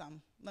 baby,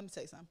 let me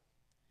tell you something.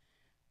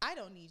 I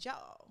don't need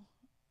y'all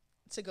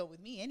to go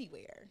with me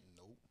anywhere.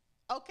 Nope.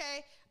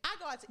 Okay? I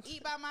go out to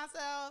eat by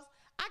myself.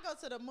 I go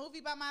to the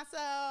movie by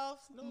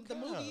myself.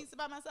 Movies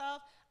by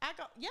myself.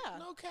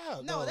 No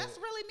cap. No, that's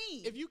really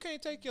me. If you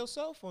can't take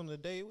yourself on a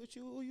date,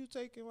 who you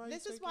taking?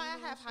 This is why I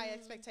have high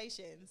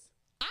expectations.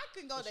 I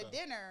can go to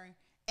dinner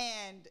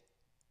and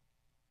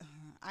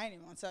I ain't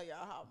even gonna tell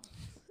y'all how.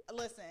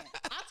 Listen,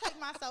 I take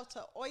myself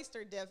to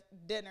oyster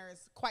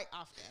dinners quite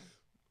often.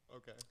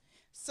 Okay.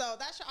 So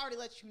that should already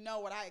let you know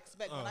what I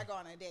expect when I go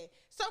on a date.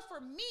 So for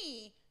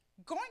me,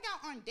 going out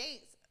on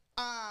dates,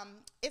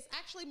 it's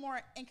actually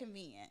more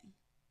inconvenient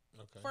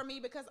for me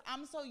because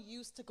I'm so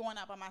used to going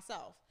out by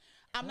myself.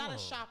 I'm not a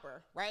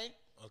shopper, right?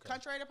 Okay.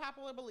 Contrary to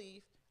popular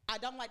belief, I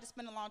don't like to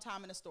spend a long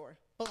time in a store.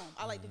 Boom.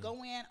 I like to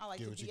go in. I like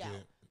to be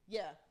out.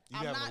 Yeah.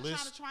 I'm not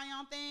trying to try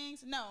on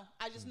things. No.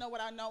 I just know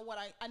what I know.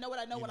 I know what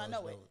I know when I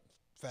know it.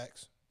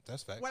 Facts.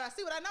 That's facts. When I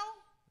see what I know,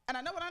 and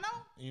I know what I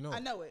know, I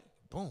know it.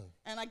 Boom.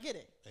 And I get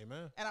it.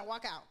 Amen. And I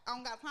walk out. I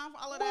don't got time for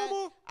all of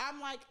that. I'm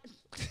like,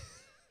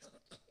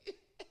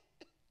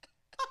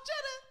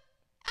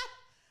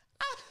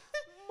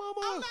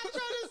 I'm not trying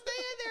to stay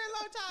in there a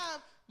long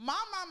time.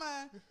 My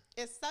mama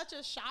is such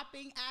a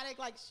shopping addict.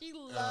 Like, she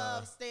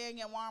loves staying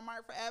in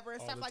Walmart forever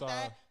and stuff like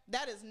that.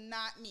 That is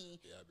not me.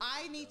 Yeah,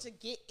 I need to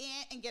get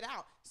in and get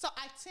out. So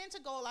I tend to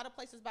go a lot of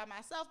places by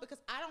myself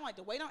because I don't like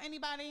to wait on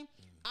anybody.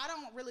 I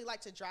don't really like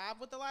to drive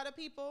with a lot of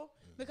people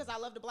because I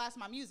love to blast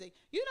my music.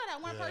 You know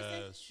that one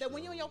person that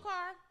when you're in your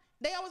car,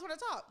 they always want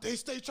to talk. They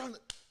stay trying to.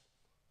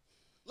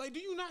 Like, do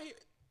you not hear?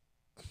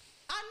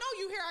 I know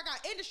you hear I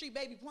got Industry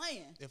Baby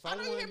playing. I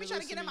know you hear me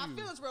trying to get in my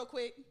feelings real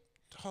quick.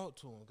 Talk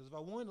to him, because if I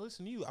wanted to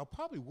listen to you, I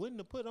probably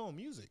wouldn't have put on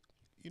music,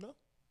 you know?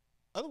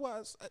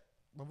 Otherwise,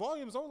 my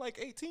volume's on like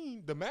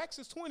 18. The max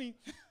is 20.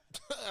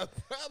 I'm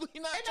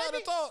probably not trying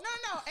to talk.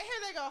 No. And here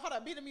they go. Hold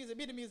up. Beat the music.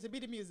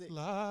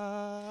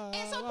 La,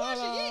 and so, Porsche,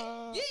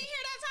 you didn't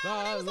hear that time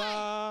when they was like,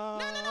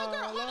 no,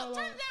 girl, hold up.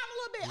 Turn it down a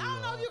little bit. I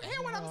don't know if you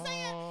hear what I'm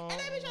saying. And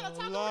they be trying to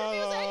talk over the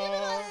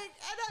music.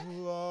 And you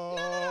be like,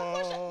 no,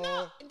 Porsche,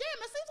 no. Damn,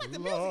 it seems like the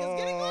music is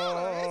getting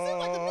louder. Why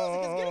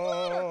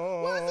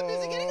is the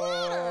music getting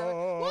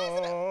louder? Why are you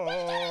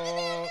turning the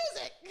damn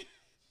music?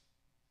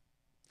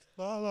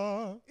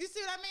 You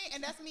see what I mean?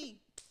 And that's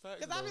me.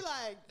 Because I be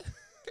like,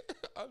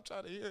 I'm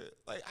trying to hear it.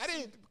 Like, I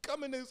didn't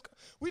come in this.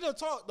 We done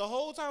talked the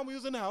whole time we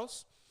was in the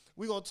house.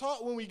 We gonna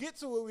talk when we get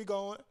to it. We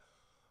going.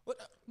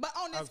 But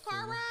on this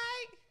car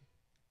ride,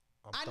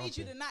 I need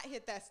you to not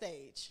hit that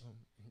stage.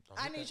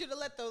 I need you to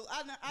let those.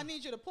 I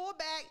need you to pull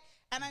back,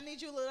 and I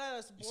need you to let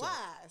us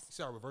blast.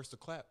 See, I reverse the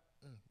clap.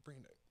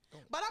 Bring that.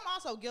 But I'm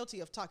also guilty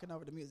of talking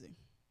over the music.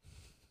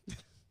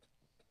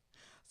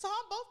 So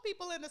I'm both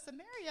people in the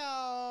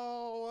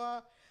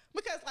scenario.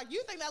 Because like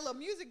you think that little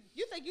music,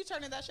 you think you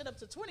turning that shit up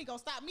to 20 gonna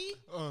stop me?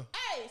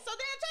 Hey, so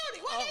then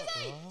Tony, what did they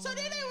say? So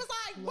then they was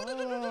like, and then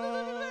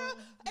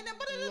I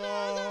don't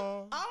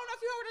know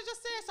if you heard what I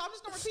just said, so I'm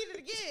just gonna repeat it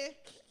again.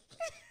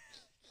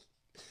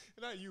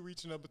 Now you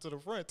reaching up into the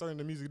front, turning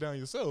the music down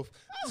yourself.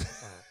 You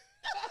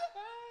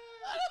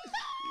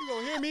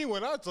gonna hear me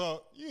when I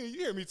talk. You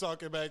hear me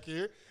talking back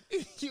here.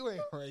 You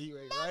ain't right. You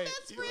ain't My right.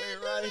 best You friend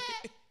ain't do right.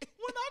 that.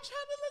 When I'm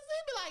trying to listen,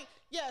 he be like,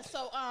 yeah,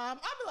 so I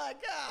be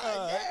like,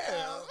 God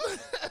damn.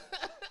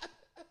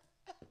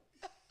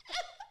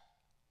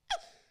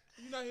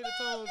 You not hear the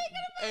tone.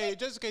 Hey,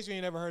 just in case you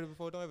ain't never heard it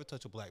before, don't ever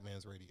touch a black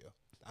man's radio.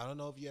 I don't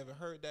know if you ever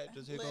heard that.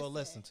 Just here go a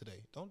lesson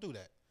today. Don't do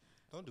that.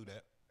 Don't do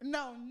that.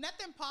 No,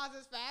 nothing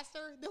pauses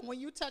faster than when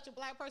you touch a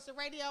black person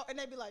radio and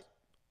they be like,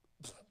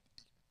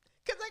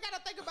 because they got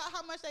to think about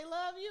how much they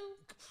love you.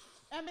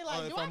 And be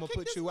like, do I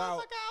kick this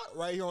motherfucker out?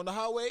 Right here on the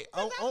highway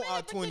on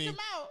I-20.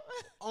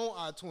 On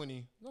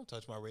I-20. Don't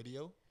touch my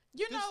radio.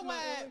 You know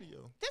what?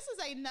 This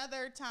is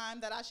another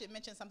time that I should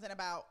mention something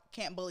about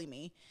Can't Bully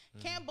Me.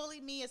 Can't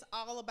Bully Me is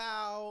all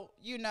about,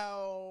 you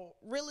know,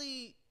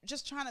 really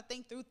just trying to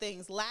think through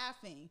things,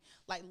 laughing,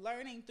 like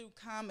learning through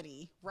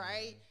comedy,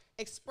 right?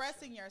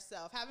 Expressing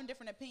yourself, having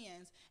different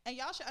opinions. And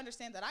y'all should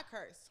understand that I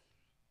curse.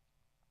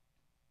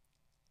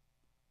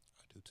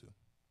 I do too.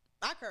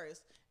 I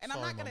curse. And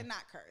Sorry, I'm not going to Mama.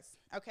 not curse,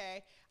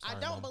 okay? Sorry, I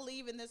don't Mama.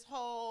 believe in this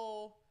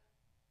whole,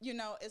 you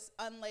know, it's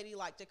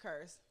unladylike to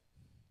curse.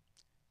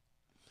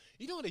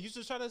 You know what they used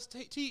to try to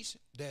teach?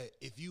 That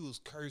if you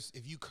curse,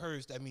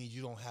 that means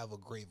you don't have a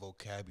great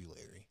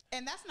vocabulary.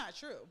 And that's not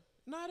true.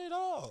 Not at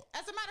all.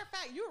 As a matter of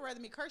fact, you would rather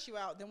me curse you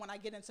out than when I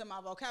get into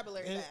my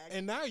vocabulary bag.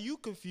 And now you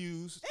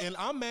confused, and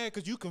I'm mad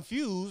because you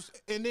confused,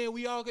 and then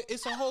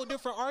it's a whole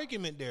different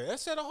argument there. That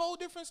set a whole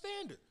different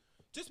standard.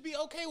 Just be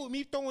okay with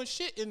me throwing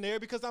shit in there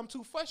because I'm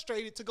too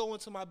frustrated to go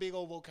into my big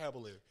old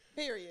vocabulary.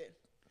 Period.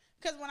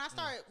 Because when I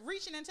start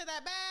reaching into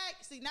that bag,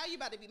 see, now you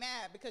about to be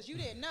mad because you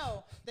didn't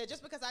know that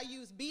just because I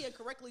used be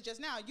incorrectly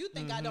just now, you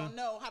think I don't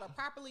know how to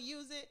properly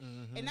use it.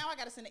 And now I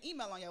got to send an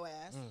email on your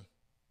ass.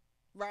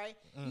 Right?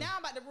 Now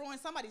I'm about to ruin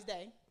somebody's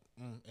day.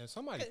 And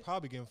somebody's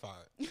probably getting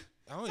fired.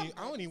 I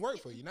don't even work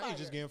for you. Now you're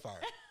just getting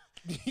fired.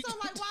 So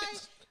like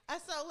why?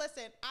 So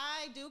listen,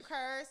 I do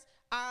curse.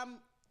 I'm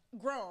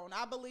grown.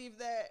 I believe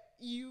that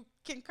you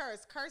can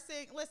curse.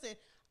 Cursing, listen,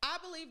 I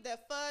believe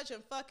that fudge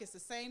and fuck is the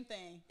same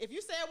thing. If you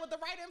say it with the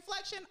right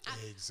inflection, I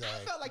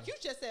felt like you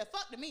just said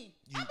fuck to me.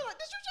 I'd be like,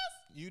 did you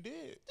just? You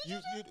did. Did you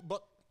Did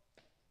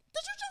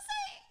you just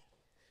say it?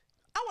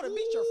 I want to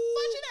beat your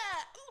fudging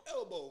ass.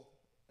 elbow.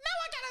 Now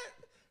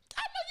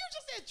I know you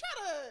just said try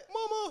to.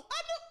 Mama.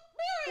 I know.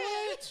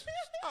 What?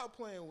 Stop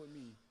playing with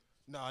me.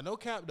 Nah, no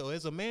cap though.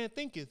 As a man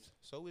thinketh,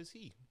 so is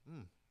he.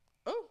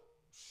 Oh.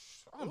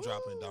 I'm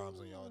dropping dimes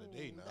on y'all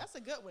today now. That's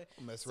a good one.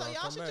 So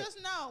y'all should just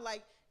know,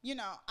 like, you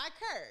know, I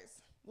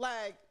curse.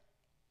 Like,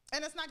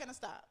 and it's not going to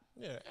stop.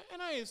 Yeah,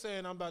 and I ain't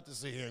saying I'm about to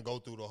sit here and go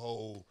through the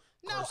whole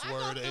curse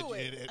word. I go through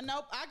it.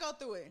 Nope, I go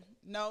through it.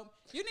 Nope.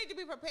 You need to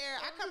be prepared.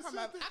 I come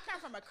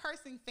from a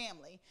cursing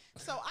family.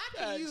 So I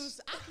can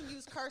use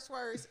curse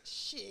words.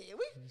 Shit.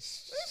 We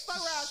fuck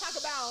around and talk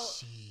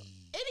about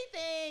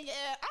anything,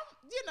 and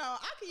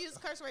I can use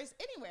curse words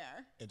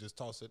anywhere. And just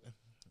toss it.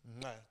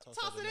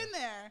 Toss it in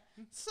there.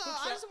 So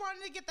I just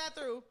wanted to get that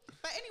through.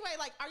 But anyway,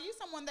 like, are you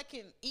someone that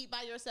can eat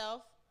by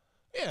yourself?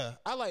 Yeah,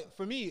 I like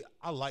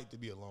to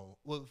be alone.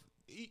 Well,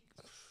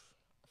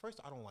 first,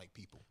 I don't like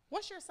people.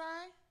 What's your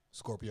sign?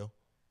 Scorpio.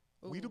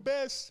 Ooh. We the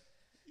best.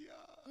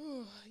 Yeah.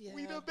 Ooh, yeah.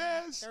 We the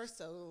best.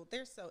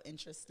 They're so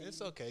interesting.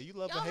 It's okay. You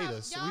love to hate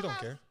us, so we don't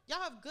care.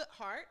 Y'all have good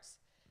hearts,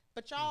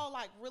 but y'all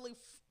like really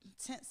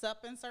tense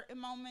up in certain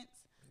moments.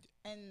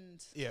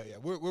 And yeah,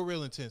 we're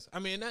real intense. I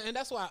mean, and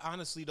that's why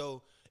honestly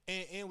though,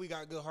 and we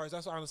got good hearts.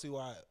 That's honestly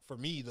why for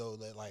me though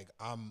that like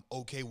I'm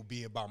okay with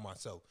being by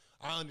myself.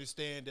 I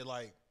understand that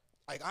like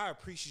I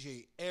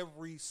appreciate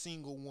every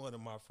single one of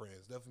my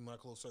friends, definitely my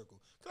close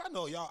circle, cause I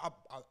know y'all.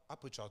 I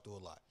put y'all through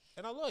a lot,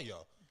 and I love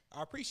y'all.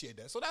 I appreciate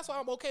that. So that's why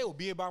I'm okay with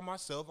being by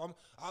myself.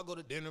 I'll go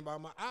to dinner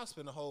I'll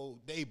spend the whole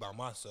day by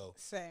myself.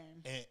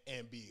 Same.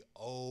 And be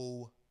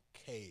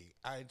okay.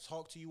 I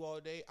talk to you all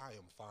day. I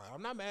am fine.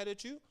 I'm not mad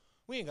at you.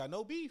 We ain't got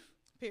no beef.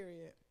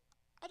 Period.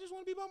 I just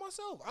want to be by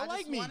myself. I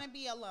like me. I just want to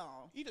be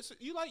alone. You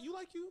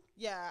like you?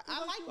 Yeah, I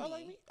like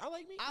me. I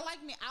like me. I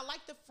like me. I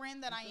like the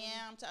friend that I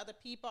am to other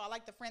people. I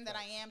like the friend that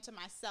I am to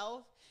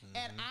myself.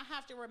 And I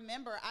have to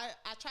remember,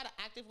 I try to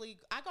actively,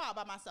 I go out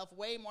by myself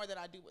way more than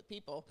I do with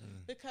people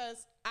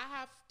because I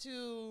have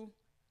to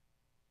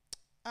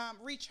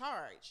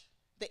recharge.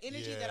 The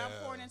energy that I'm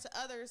pouring into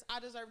others, I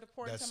deserve to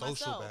pour into myself.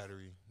 That social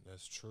battery.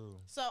 That's true.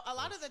 So a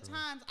lot of the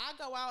times I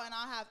go out and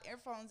I'll have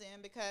earphones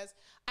in because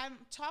I'm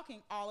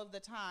talking all of the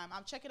time.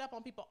 I'm checking up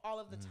on people all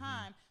of the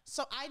time.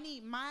 So I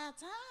need my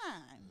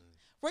time.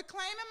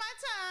 Reclaiming my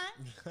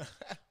time.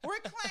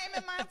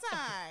 Reclaiming my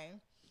time.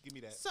 Give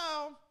me that.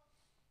 So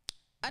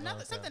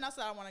something else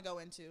that I want to go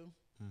into,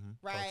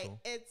 right?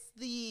 It's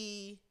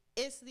the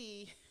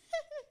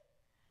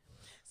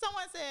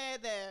someone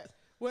said that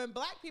when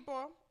black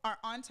people are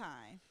on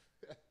time,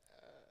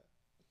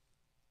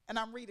 and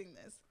I'm reading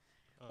this.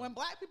 When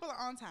black people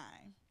are on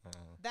time,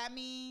 that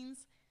means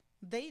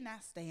they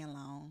not staying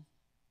long.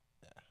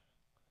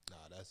 Nah,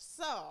 that's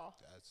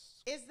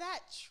is that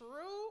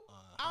true?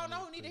 I don't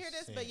know who need to hear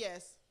this, but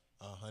yes.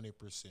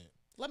 100%.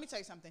 Let me tell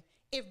you something.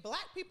 If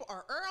black people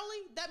are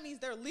early, that means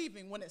they're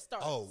leaving when it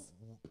starts. Oh,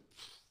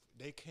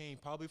 they came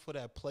probably for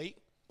that plate.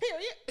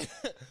 Period.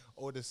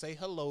 Or to say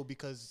hello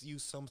because you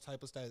some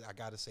type of status. I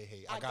gotta say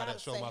hey. I gotta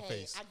show my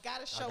face. I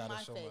gotta show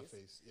my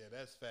face. Yeah,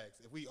 that's facts.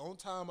 If we on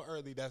time or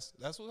early, that's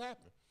what's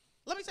happening.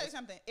 Let me tell you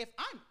something. If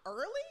I'm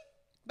early,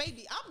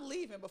 baby, I'm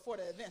leaving before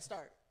the event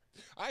starts.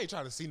 I ain't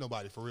trying to see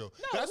nobody for real.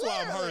 No, that's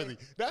why I'm early.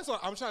 That's why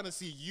I'm trying to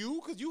see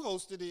you because you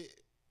hosted it.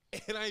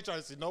 And I ain't trying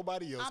to see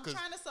nobody else. I'm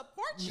trying to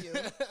support you.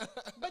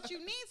 But you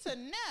need to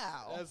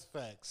know. That's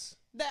facts.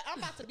 That I'm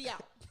about to be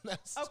out.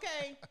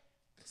 Okay?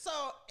 So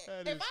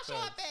if I show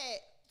up at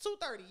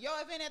 2:30, your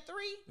event at 3,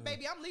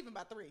 baby, I'm leaving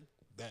by 3.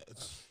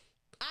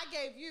 I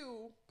gave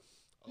you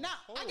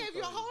I gave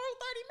you a whole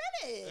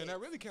 30 minutes. And that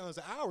really counts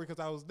an hour because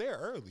I was there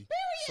early. Period.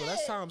 So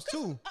that's times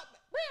 2.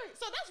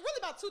 So that's really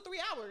about 2-3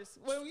 hours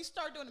when we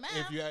start doing the math.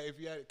 If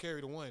you had to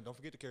carry the 1, don't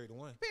forget to carry the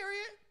 1.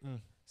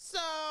 Period. So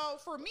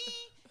for me,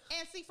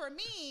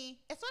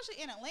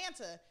 especially in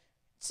Atlanta,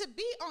 to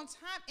be on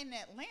time in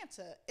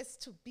Atlanta is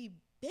to be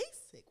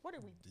basic. What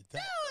are we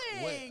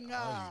doing? What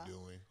are you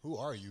doing? Who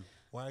are you?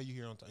 Why are you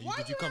here on time?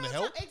 Did you come to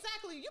help?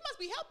 Exactly. You must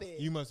be helping.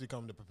 You must be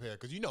coming to prepare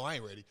because I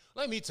ain't ready.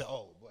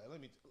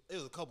 It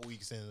was a couple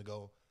weeks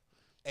ago.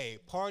 Hey,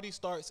 party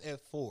starts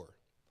at 4.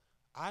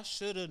 I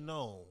should have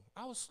known.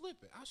 I was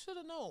slipping. I should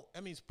have known.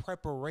 That means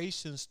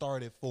preparation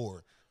started at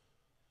 4.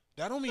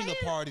 That don't mean the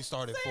party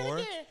started at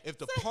 4. If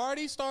the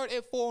party start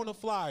at 4 on the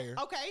flyer,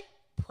 okay,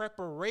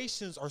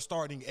 preparations are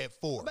starting at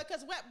 4.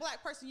 Because what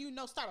black person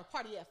start a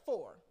party at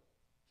 4?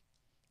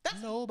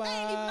 That's nobody.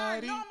 That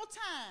ain't even our normal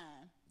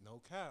time.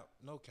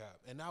 No cap.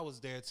 And I was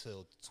there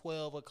till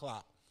 12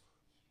 o'clock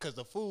because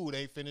the food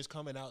ain't finished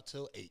coming out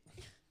till 8.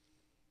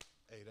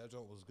 Hey, that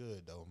joint was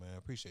good though, man. I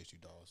appreciate you,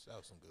 dogs. That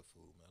was some good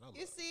food, man. I love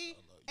you,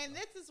 and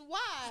this is why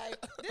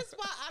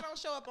I don't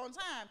show up on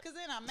time because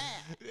then I'm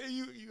mad.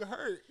 You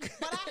hurt.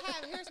 But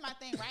here's my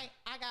thing, right?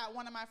 I got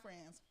one of my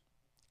friends.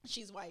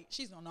 She's white.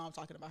 She's gonna know I'm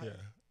talking about her.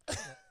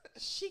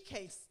 She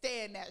can't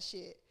stand that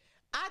shit.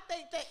 I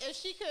think that if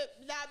she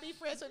could not be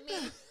friends with me,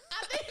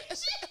 I think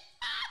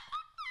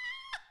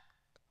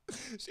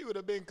she would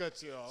have been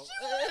cut you off.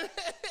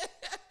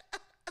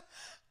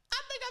 I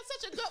think I'm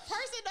such a good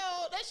person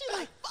though that she's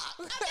like, fuck.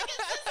 I think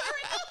it's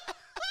real.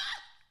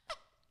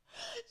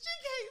 She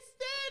can't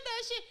stand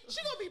that shit. She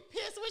gonna be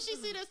pissed when she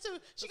see this too.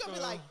 She gonna be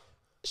like,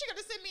 she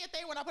gonna send me a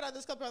thing when I put out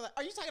this clip. Like,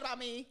 are you talking about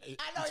me?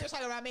 I know you're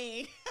talking about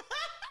me.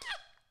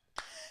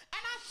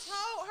 And I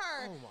told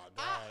her, oh my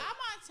God. I'm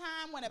on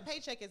time when a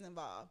paycheck is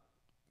involved.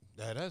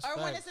 That's or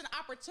facts. when it's an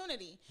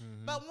opportunity.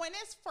 But when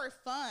it's for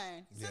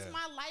fun, since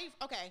my life,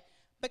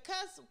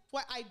 because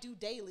what I do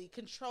daily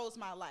controls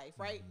my life,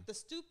 right? The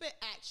stupid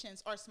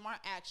actions or smart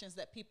actions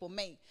that people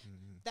make,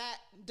 that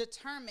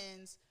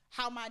determines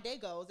how my day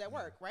goes at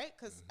work, right?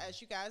 Because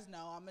as you guys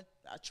know, I'm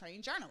a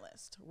trained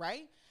journalist,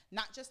 right?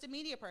 Not just a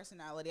media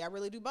personality. I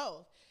really do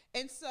both.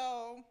 And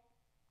so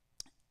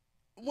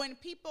when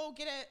people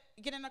get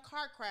in a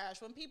car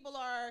crash, when people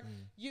are,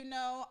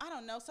 I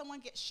don't know, someone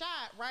gets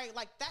shot, right?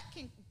 Like that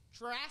can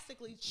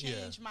drastically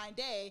change my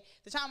day.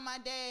 The time of my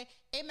day,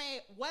 it may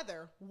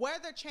weather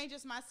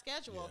changes my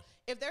schedule.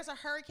 If there's a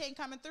hurricane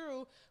coming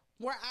through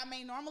where I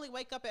may normally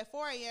wake up at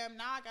 4 a.m.,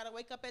 now I gotta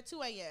wake up at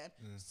 2 a.m.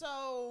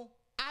 So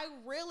I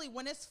really,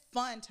 when it's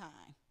fun time,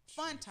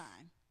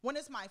 when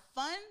it's my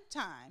fun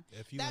time,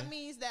 that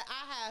means that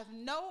I have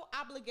no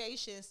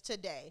obligations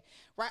today,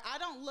 right? I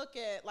don't look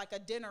at like a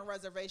dinner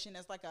reservation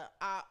as like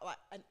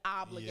an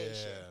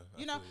obligation.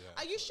 You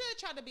should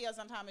try to be as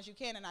on time as you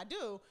can, and I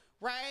do,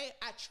 right?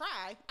 I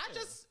try. I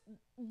just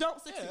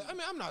don't succeed. I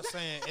mean, I'm not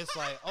saying it's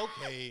like,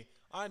 okay,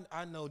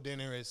 I know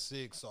dinner at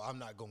 6, so I'm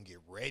not going to get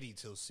ready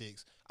till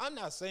 6. I'm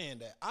not saying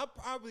that. I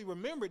probably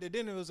remembered that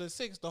dinner was at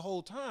 6 the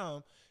whole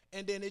time,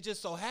 and then it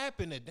just so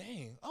happened that,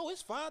 dang,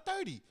 it's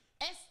 5:30.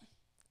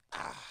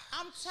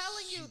 I'm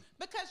telling you,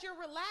 because you're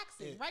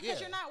relaxing, right?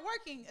 Because you're not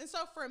working. And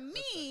so for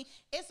me,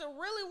 it's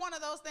really one of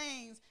those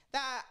things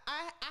that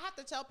I have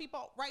to tell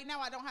people right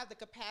now I don't have the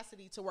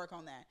capacity to work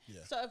on that.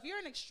 So if you're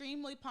an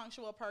extremely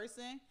punctual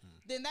person,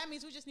 then that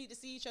means we just need to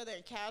see each other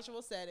in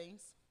casual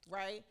settings,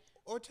 right?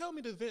 Or tell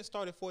me the event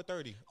started 4:30. Or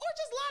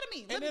just lie to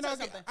me. Let me tell you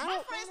something.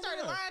 My friend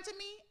started lying to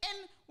me,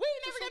 and we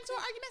ain't never got into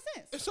an argument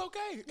since. It's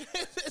okay.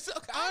 It's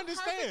okay. I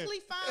understand. I'm perfectly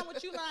fine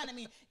with you lying to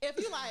me. If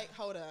you like,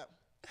 hold up.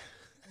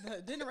 The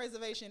dinner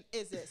reservation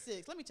is at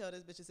 6. Let me tell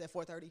this bitch it's at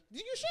 4:30.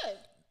 You should.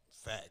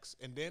 Facts.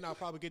 And then I'll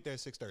probably get there at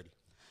 6:30.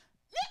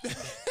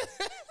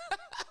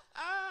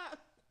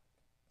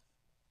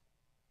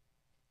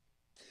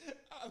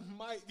 I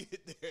might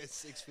get there at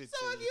 6:15.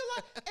 So if you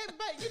like,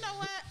 but you know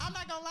what? I'm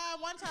not gonna lie.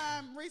 One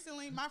time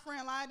recently, my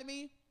friend lied to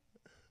me,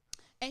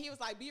 and he was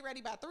like, "Be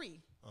ready by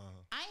 3."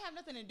 I ain't have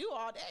nothing to do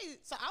all day,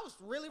 so I was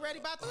really ready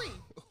by 3.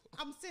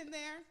 I'm sitting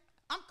there.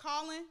 I'm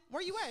calling.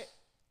 Where you at?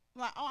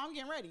 I'm like, oh, I'm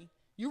getting ready.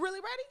 you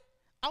really ready?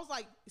 I was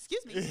like,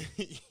 excuse me.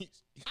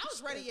 I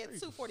was ready at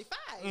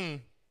 2:45.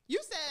 You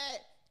said,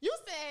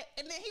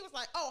 and then he was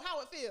like, oh, how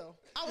it feel?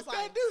 I was like,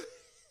 that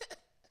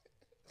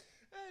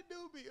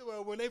do be,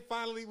 well, when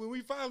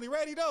we finally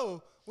ready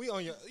though, you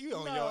on your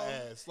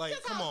ass. Like,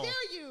 come on. How dare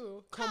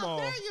you? How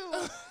dare you?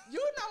 You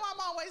know I'm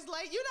always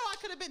late. You know I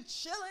could have been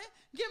chilling,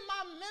 getting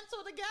my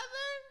mental together.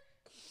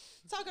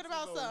 Talking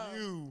about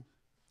some.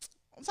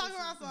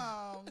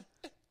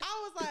 I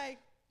was like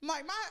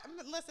my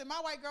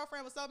white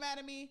girlfriend was so mad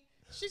at me.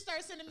 She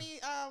started sending me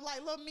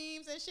like little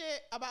memes and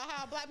shit about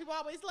how black people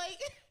always late.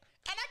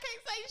 And I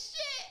can't say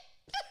shit.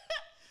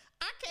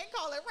 I can't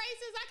call it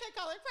racist. I can't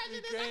call it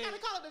prejudice. I gotta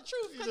call it the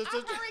truth because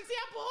I'm her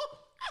example.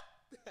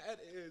 That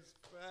is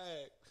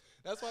fact.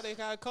 That's why they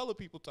got color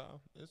people time.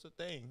 It's a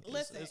thing.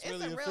 Listen, it's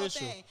really a real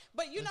official thing.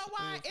 But you know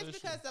why? It's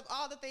because of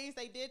all the things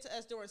they did to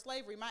us during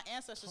slavery. My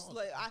ancestors,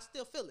 I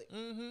still feel it.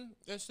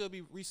 That still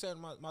be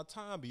resetting my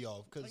time be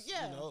off. Cause, you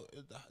know,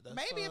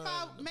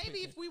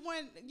 if we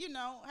wouldn't, you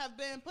know, have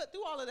been put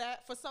through all of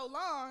that for so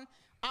long,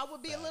 I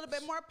would be a little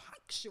bit more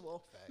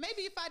punctual. Facts.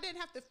 Maybe if I didn't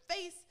have to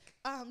face,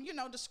 you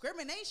know,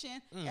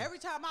 discrimination every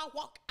time I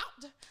walk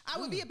out, I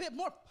would be a bit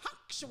more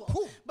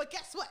punctual. But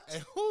guess what?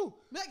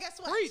 But guess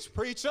what? Preach,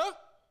 preacher.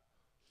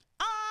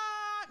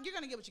 You're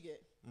gonna get what you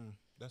get.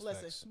 That's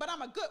Listen, facts.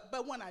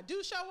 but when I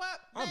do show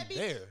up,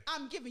 baby,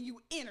 I'm giving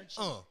you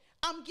energy.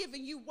 I'm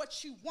giving you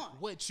what you want.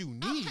 What you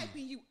need. I'm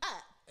hyping you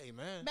up.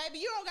 Amen. Baby,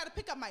 you don't gotta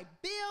pick up my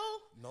bill.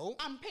 Nope.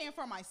 I'm paying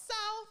for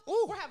myself.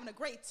 Ooh. We're having a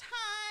great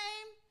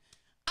time.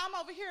 I'm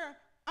over here.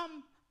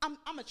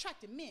 I'm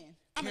attracting men.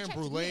 I'm Creme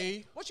attracting brulee.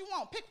 men. What you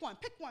want? Pick one.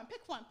 Pick one.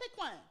 Pick one. Pick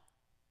one.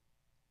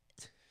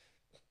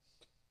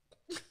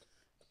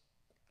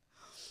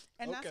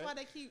 And that's why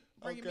they keep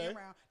bringing me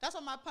around. That's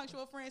why my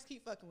punctual friends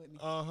keep fucking with me.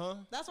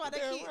 That's why they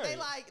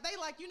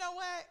like, you know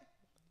what?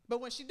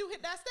 But when she do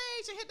hit that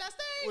stage,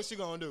 what she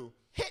gonna do?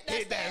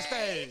 Hit that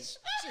stage.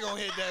 She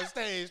gonna hit that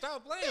stage.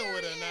 Stop playing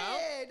with her now.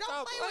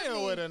 Stop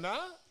playing with her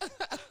now.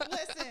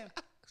 Listen.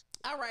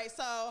 All right,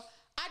 so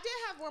I did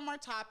have one more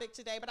topic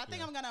today, but I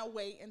think I'm gonna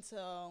wait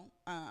until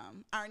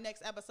our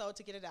next episode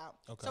to get it out.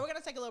 Okay. So we're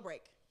gonna take a little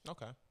break.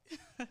 Okay.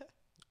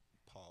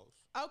 Pause.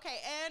 Okay,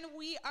 and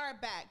we are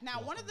back.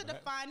 Now, one of the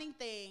defining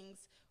things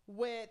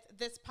with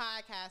this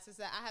podcast is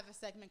that I have a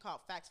segment called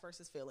Facts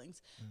versus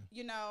Feelings.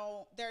 You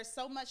know, there's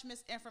so much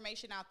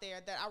misinformation out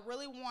there that I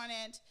really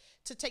wanted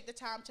to take the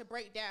time to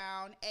break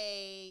down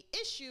a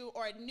issue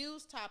or a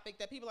news topic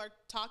that people are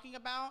talking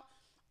about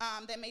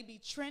that may be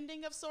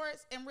trending of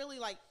sorts, and really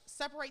like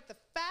separate the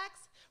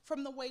facts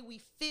from the way we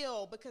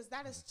feel, because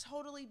that is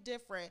totally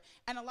different.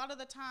 And a lot of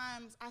the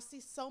times I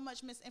see so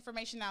much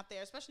misinformation out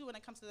there, especially when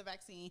it comes to the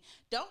vaccine.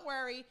 Don't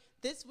worry,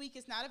 this week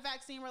is not a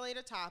vaccine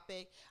related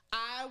topic.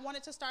 I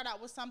wanted to start out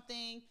with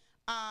something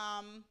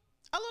a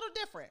little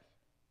different.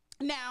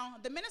 Now,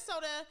 the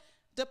Minnesota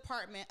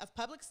Department of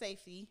Public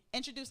Safety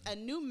introduced a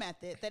new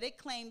method that it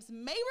claims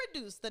may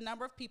reduce the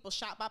number of people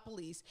shot by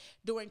police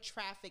during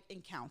traffic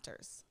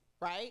encounters,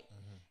 right?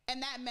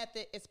 And that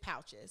method is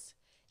pouches.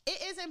 It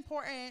is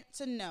important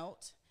to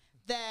note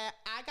that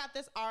I got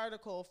this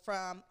article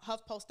from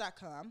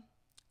HuffPost.com,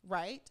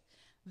 right?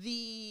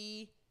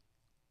 The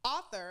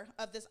author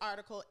of this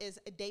article is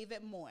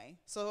David Moy.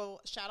 So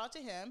shout out to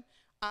him.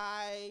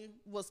 I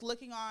was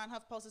looking on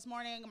HuffPost this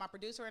morning, my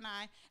producer and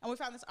I, and we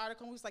found this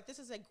article, and we was like, this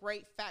is a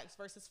great facts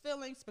versus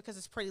feelings because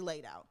it's pretty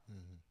laid out.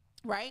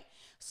 Right?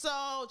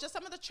 So just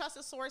some of the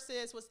trusted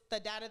sources was the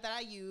data that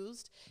I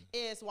used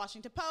is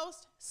Washington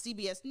Post,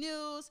 CBS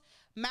News,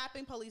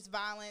 Mapping Police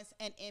Violence,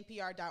 and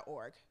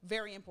NPR.org.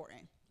 Very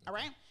important. All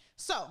right?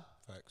 So,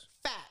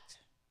 fact.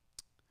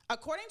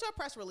 According to a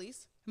press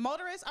release,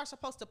 motorists are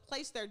supposed to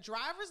place their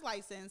driver's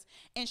license,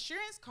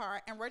 insurance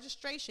card, and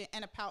registration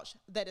in a pouch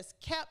that is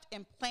kept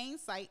in plain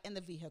sight in the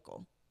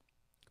vehicle.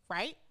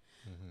 Right?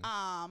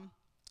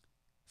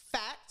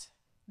 Fact.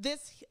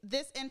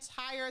 This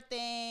entire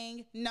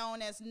thing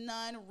known as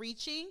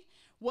non-reaching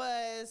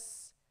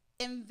was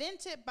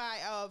invented by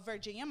a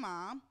Virginia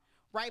mom,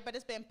 right? But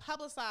it's been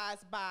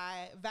publicized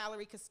by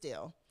Valerie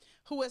Castile,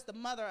 who is the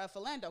mother of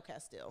Philando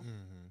Castile,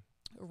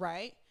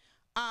 right?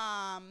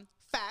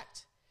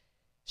 Fact,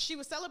 she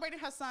was celebrating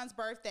her son's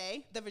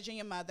birthday, the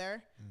Virginia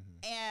mother,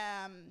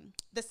 and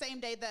the same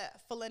day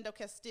that Philando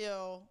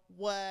Castile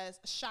was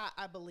shot,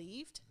 I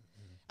believe.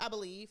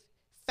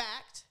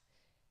 Fact,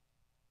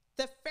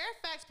 the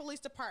Fairfax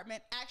Police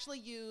Department actually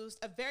used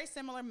a very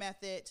similar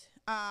method,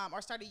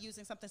 or started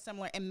using something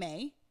similar in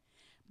May,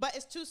 but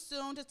it's too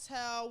soon to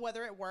tell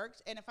whether it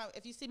worked. And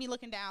if you see me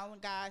looking down,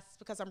 guys, it's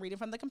because I'm reading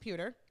from the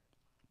computer,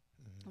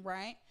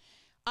 right?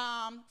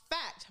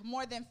 Fact,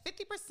 more than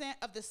 50%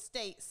 of the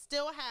states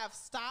still have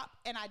stop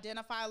and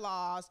identify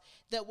laws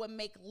that would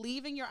make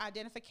leaving your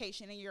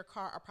identification in your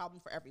car a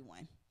problem for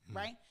everyone,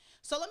 right?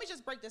 So let me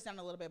just break this down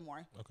a little bit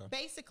more. Okay.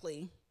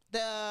 Basically,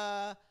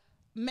 the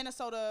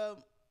Minnesota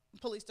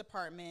Police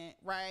Department,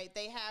 right?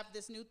 They have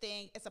this new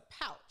thing. It's a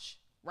pouch,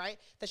 right?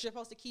 That you're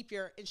supposed to keep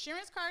your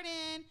insurance card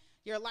in,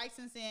 your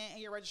license in, and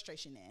your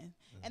registration in.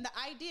 And the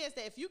idea is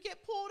that if you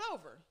get pulled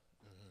over,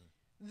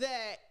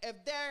 that if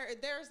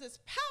there's this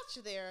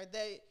pouch there,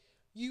 that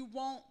you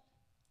won't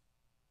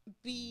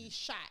be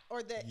shot,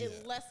 or that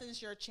it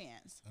lessens your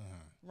chance,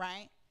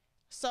 right?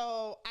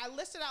 So I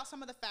listed out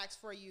some of the facts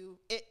for you.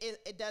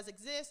 It does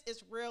exist.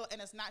 It's real,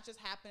 and it's not just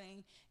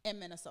happening in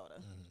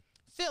Minnesota.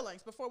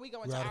 Feelings. Before we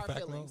go into our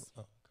feelings.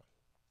 Oh, okay.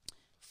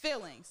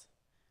 Feelings.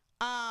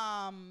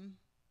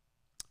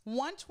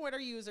 One Twitter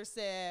user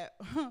said,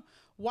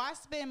 "Why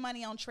spend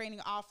money on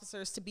training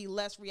officers to be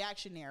less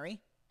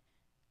reactionary,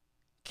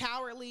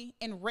 cowardly,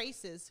 and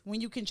racist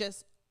when you can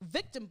just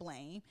victim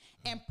blame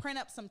and print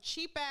up some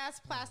cheap ass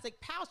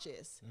plastic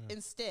pouches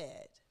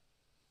instead?"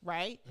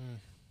 Right?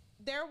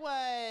 There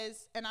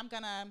was, and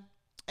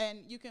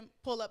you can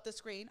pull up the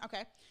screen.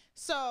 Okay.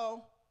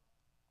 So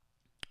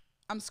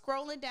I'm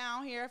scrolling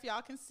down here if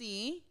y'all can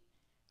see,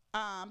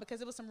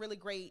 because it was some really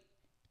great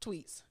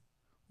tweets.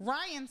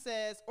 Ryan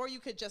says, or you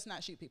could just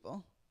not shoot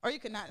people, or you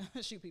could not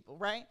shoot people,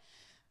 right?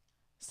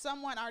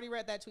 Someone already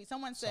read that tweet.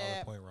 Someone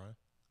said, solid point, Ryan.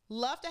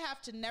 "Love to have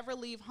to never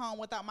leave home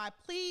without my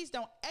please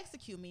don't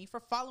execute me for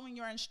following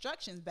your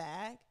instructions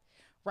bag,"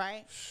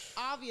 right?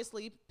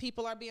 Obviously,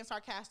 people are being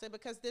sarcastic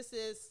because this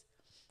is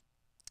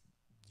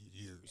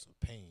years of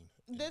pain.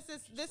 This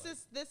is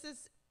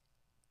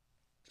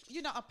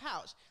a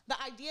pouch.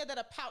 The idea that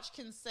a pouch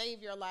can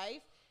save your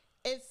life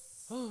is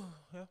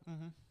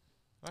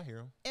I hear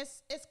him.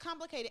 It's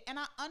complicated, and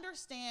I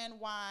understand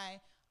why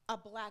a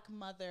black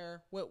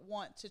mother would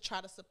want to try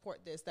to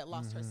support this, that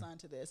lost her son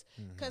to this.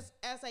 Because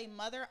as a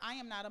mother, I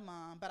am not a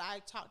mom, but I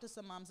talked to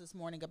some moms this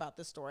morning about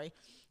this story,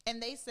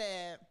 and they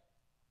said,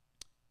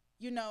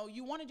 you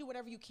want to do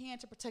whatever you can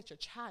to protect your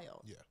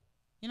child. Yeah.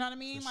 You know what I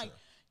mean? For like, sure.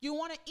 you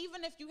want to,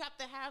 even if you have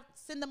to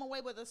send them away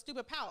with a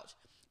stupid pouch.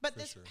 But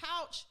this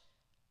pouch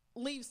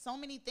leaves so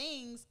many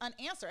things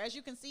unanswered. As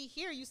you can see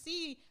here, you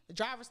see the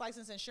driver's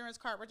license, insurance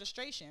card,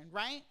 registration,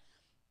 right?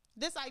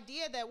 This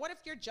idea that what if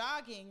you're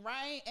jogging,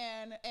 right?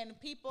 And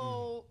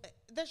people,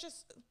 there's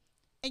just,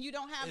 and you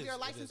don't have your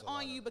license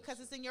on you because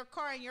it's in your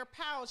car, in your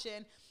pouch.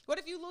 And what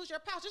if you lose your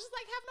pouch? It's just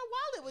like having a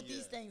wallet with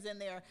these things in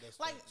there.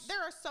 Like,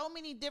 there are so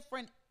many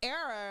different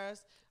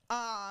errors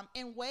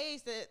in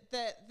ways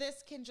that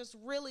this can just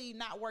really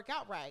not work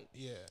out right.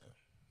 Yeah.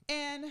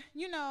 And,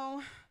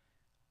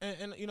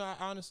 And I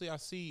honestly, I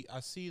see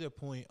the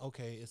point.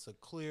 Okay, it's a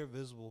clear,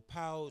 visible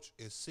pouch.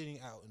 It's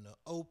sitting out in the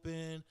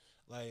open.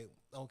 Like,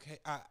 okay,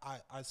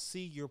 I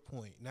see your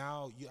point.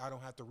 Now I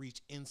don't have to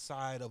reach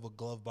inside of a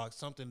glove box,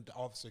 something the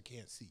officer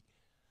can't see.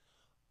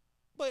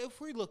 But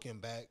if we're looking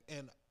back,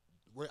 and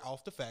we're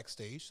off the fact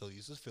stage, so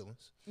these are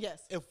feelings.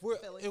 Yes. If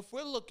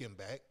we're looking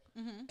back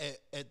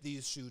at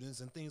these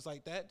shootings and things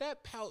like that,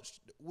 that pouch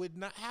would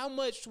not. How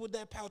much would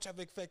that pouch have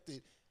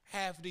affected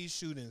half these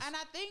shootings? And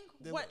I think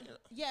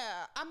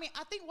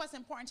I think what's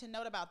important to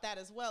note about that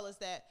as well is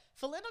that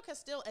Philando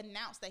still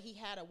announced that he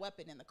had a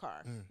weapon in the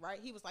car, right?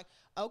 He was like,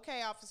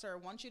 "Okay, officer, I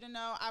want you to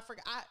know."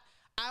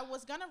 I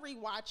was gonna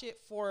rewatch it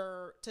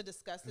to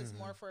discuss this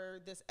more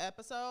for this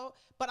episode,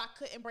 but I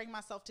couldn't bring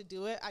myself to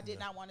do it. I did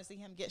not want to see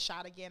him get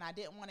shot again. I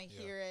didn't want to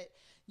hear it.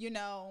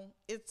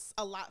 It's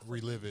a lot.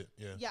 Relive it.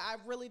 Yeah. Yeah, I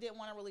really didn't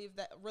want to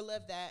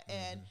relive that,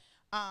 and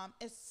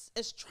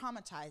it's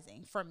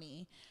traumatizing for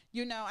me,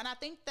 and I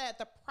think that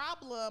the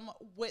problem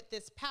with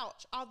this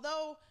pouch,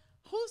 although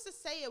who's to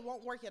say it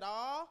won't work at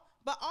all,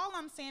 but all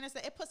I'm saying is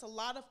that it puts a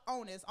lot of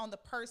onus on the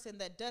person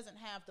that doesn't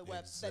have the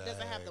weapon, that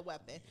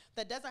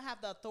doesn't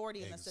have the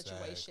authority in the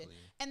situation,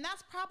 and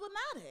that's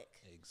problematic.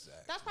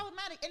 Exactly. That's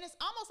problematic, and it's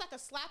almost like a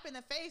slap in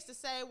the face to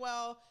say,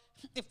 well,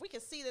 if we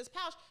could see this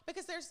pouch,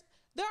 because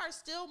there are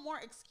still more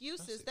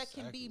excuses that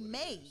can be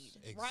made,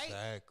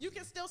 right? You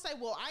can still say,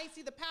 well, I ain't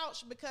see the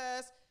pouch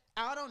because,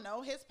 I don't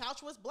know, his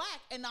pouch was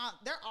black and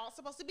they're all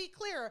supposed to be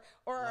clear.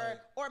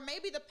 Or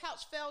maybe the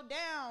pouch fell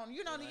down.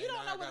 You don't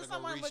know whether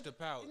someone would.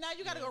 Now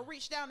you got to go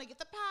reach down to get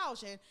the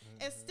pouch. And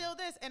it's still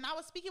this. And I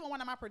was speaking with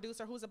one of my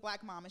producers who's a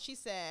black mom, and she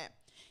said,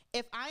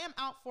 if I am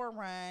out for a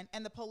run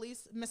and the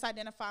police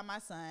misidentify my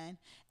son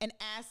and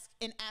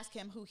ask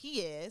him who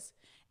he is,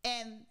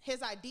 and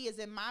his ID is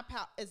in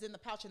the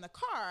pouch in the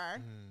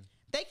car,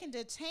 they can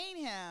detain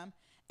him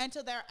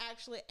until they're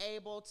actually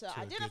able to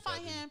identify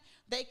him.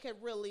 They could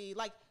really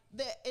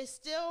it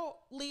still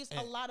leaves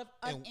a lot of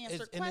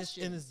unanswered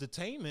questions. And his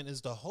detainment is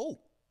the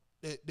hope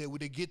that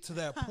would get to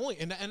that point,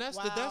 and that's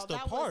the part.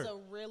 That was a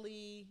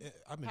really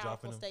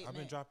powerful statement. I've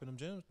been dropping them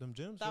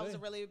gems. That was a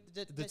really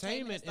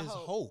detainment is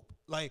hope.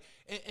 Like,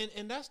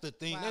 and that's the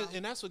thing,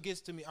 and that's what gets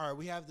to me. All right,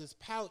 we have this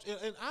pouch,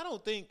 and I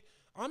don't think.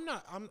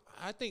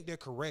 I think they're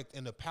correct,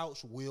 and the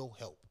pouch will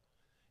help.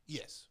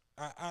 Yes,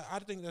 I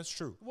think that's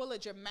true. Will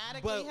it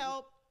dramatically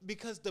help?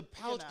 Because the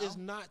pouch is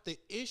not the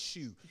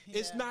issue. Yeah.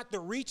 It's not the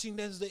reaching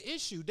that's the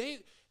issue.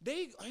 They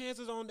hands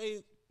is on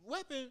their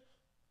weapon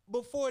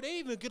before they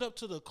even get up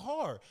to the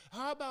car.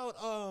 How about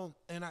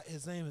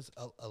his name is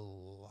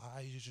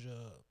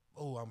Elijah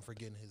I'm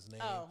forgetting his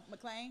name. Oh,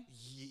 McLean?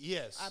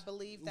 Yes. I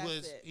believe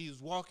that's it. He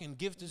was walking,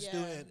 gifted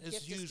student.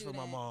 It's huge for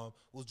my mom.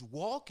 Was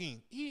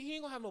walking. He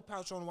ain't gonna have no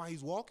pouch on while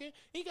he's walking.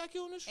 He got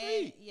killed in the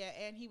street.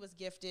 And he was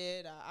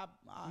gifted.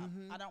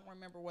 I don't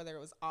remember whether it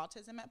was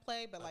autism at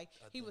play, but like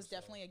he was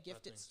definitely a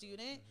gifted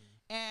student.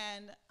 So.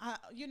 And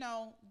you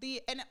know,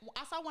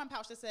 I saw one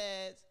pouch that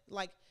says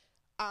like,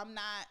 I'm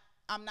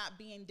not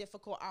being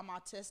difficult, I'm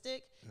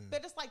autistic.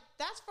 But it's like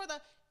that's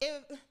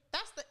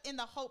in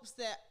the hopes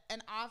that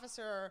an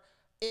officer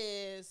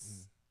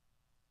is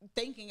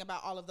thinking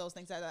about all of those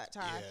things at that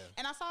time. Yeah.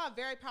 And I saw a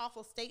very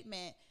powerful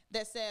statement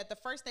that said the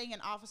first thing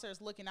an officer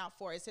is looking out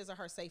for is his or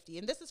her safety.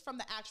 And this is from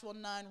the actual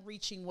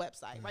non-reaching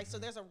website, right? So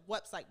there's a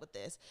website with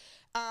this.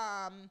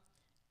 And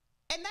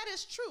that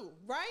is true,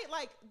 right?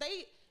 Like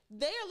they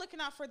are looking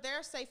out for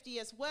their safety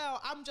as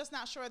well. I'm just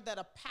not sure that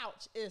a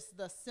pouch is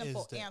the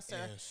simple answer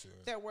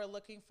that we're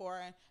looking for.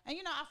 And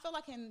you know, I feel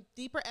like in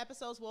deeper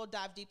episodes, we'll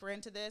dive deeper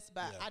into this,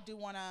 but I do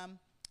want to,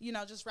 you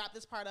know, just wrap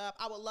this part up.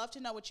 I would love to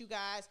know what you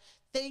guys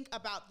think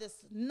about this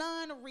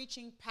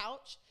non-reaching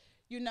pouch.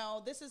 You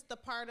know, this is the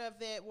part of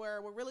it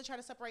where we're really trying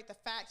to separate the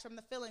facts from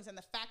the feelings. And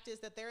the fact is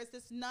that there is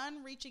this not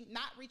reaching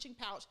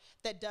pouch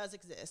that does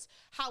exist.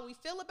 How we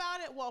feel about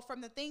it? Well,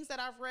 from the things that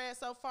I've read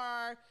so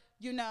far,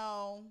 you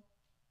know,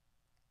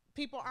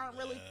 people aren't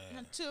really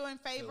too in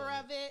favor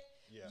of it.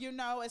 Yeah. You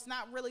know, it's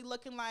not really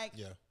looking like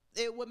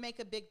it would make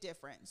a big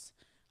difference.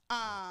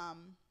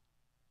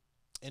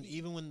 And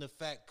even when the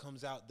fact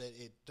comes out that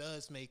it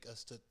does make a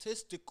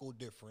statistical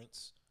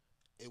difference,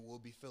 it will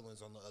be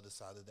feelings on the other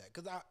side of that.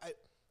 Because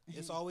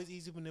it's always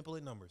easy to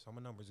manipulate numbers. I'm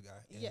a numbers guy.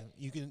 And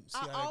you can see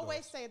how I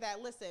always say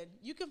that, listen,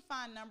 you can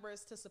find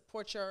numbers to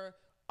support your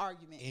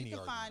argument. You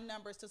can find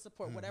numbers to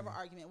support whatever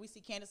argument. We see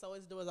Candace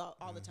always do it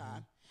all the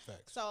time.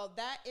 Facts. So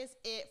that is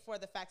it for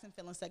the Facts and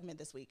Feelings segment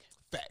this week.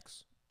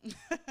 Facts.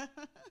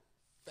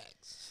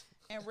 Facts.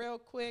 And real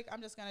quick,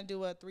 I'm just going to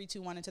do a 3,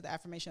 2, 1 into the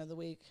affirmation of the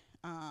week,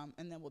 and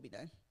then we'll be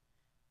done.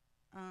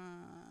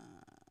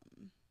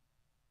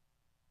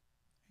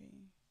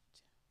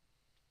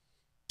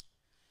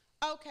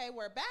 Okay,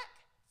 we're back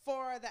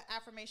for the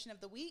affirmation of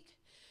the week.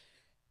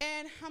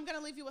 And I'm going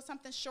to leave you with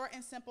something short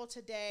and simple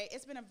today.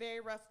 It's been a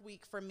very rough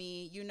week for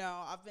me. You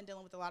know, I've been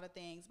dealing with a lot of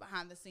things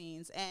behind the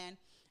scenes. And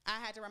I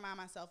had to remind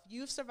myself,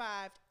 you've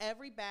survived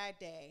every bad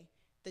day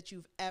that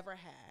you've ever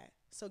had.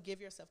 So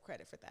give yourself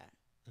credit for that.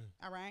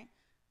 All right?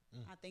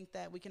 I think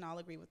that we can all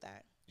agree with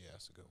that. Yeah,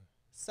 that's a good one.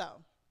 So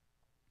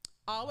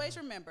always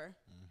remember,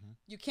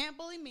 you can't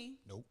bully me.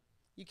 Nope.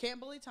 You can't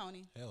bully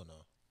Tony. Hell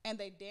no. And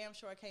they damn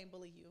sure can't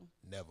bully you.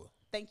 Never.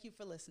 Thank you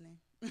for listening.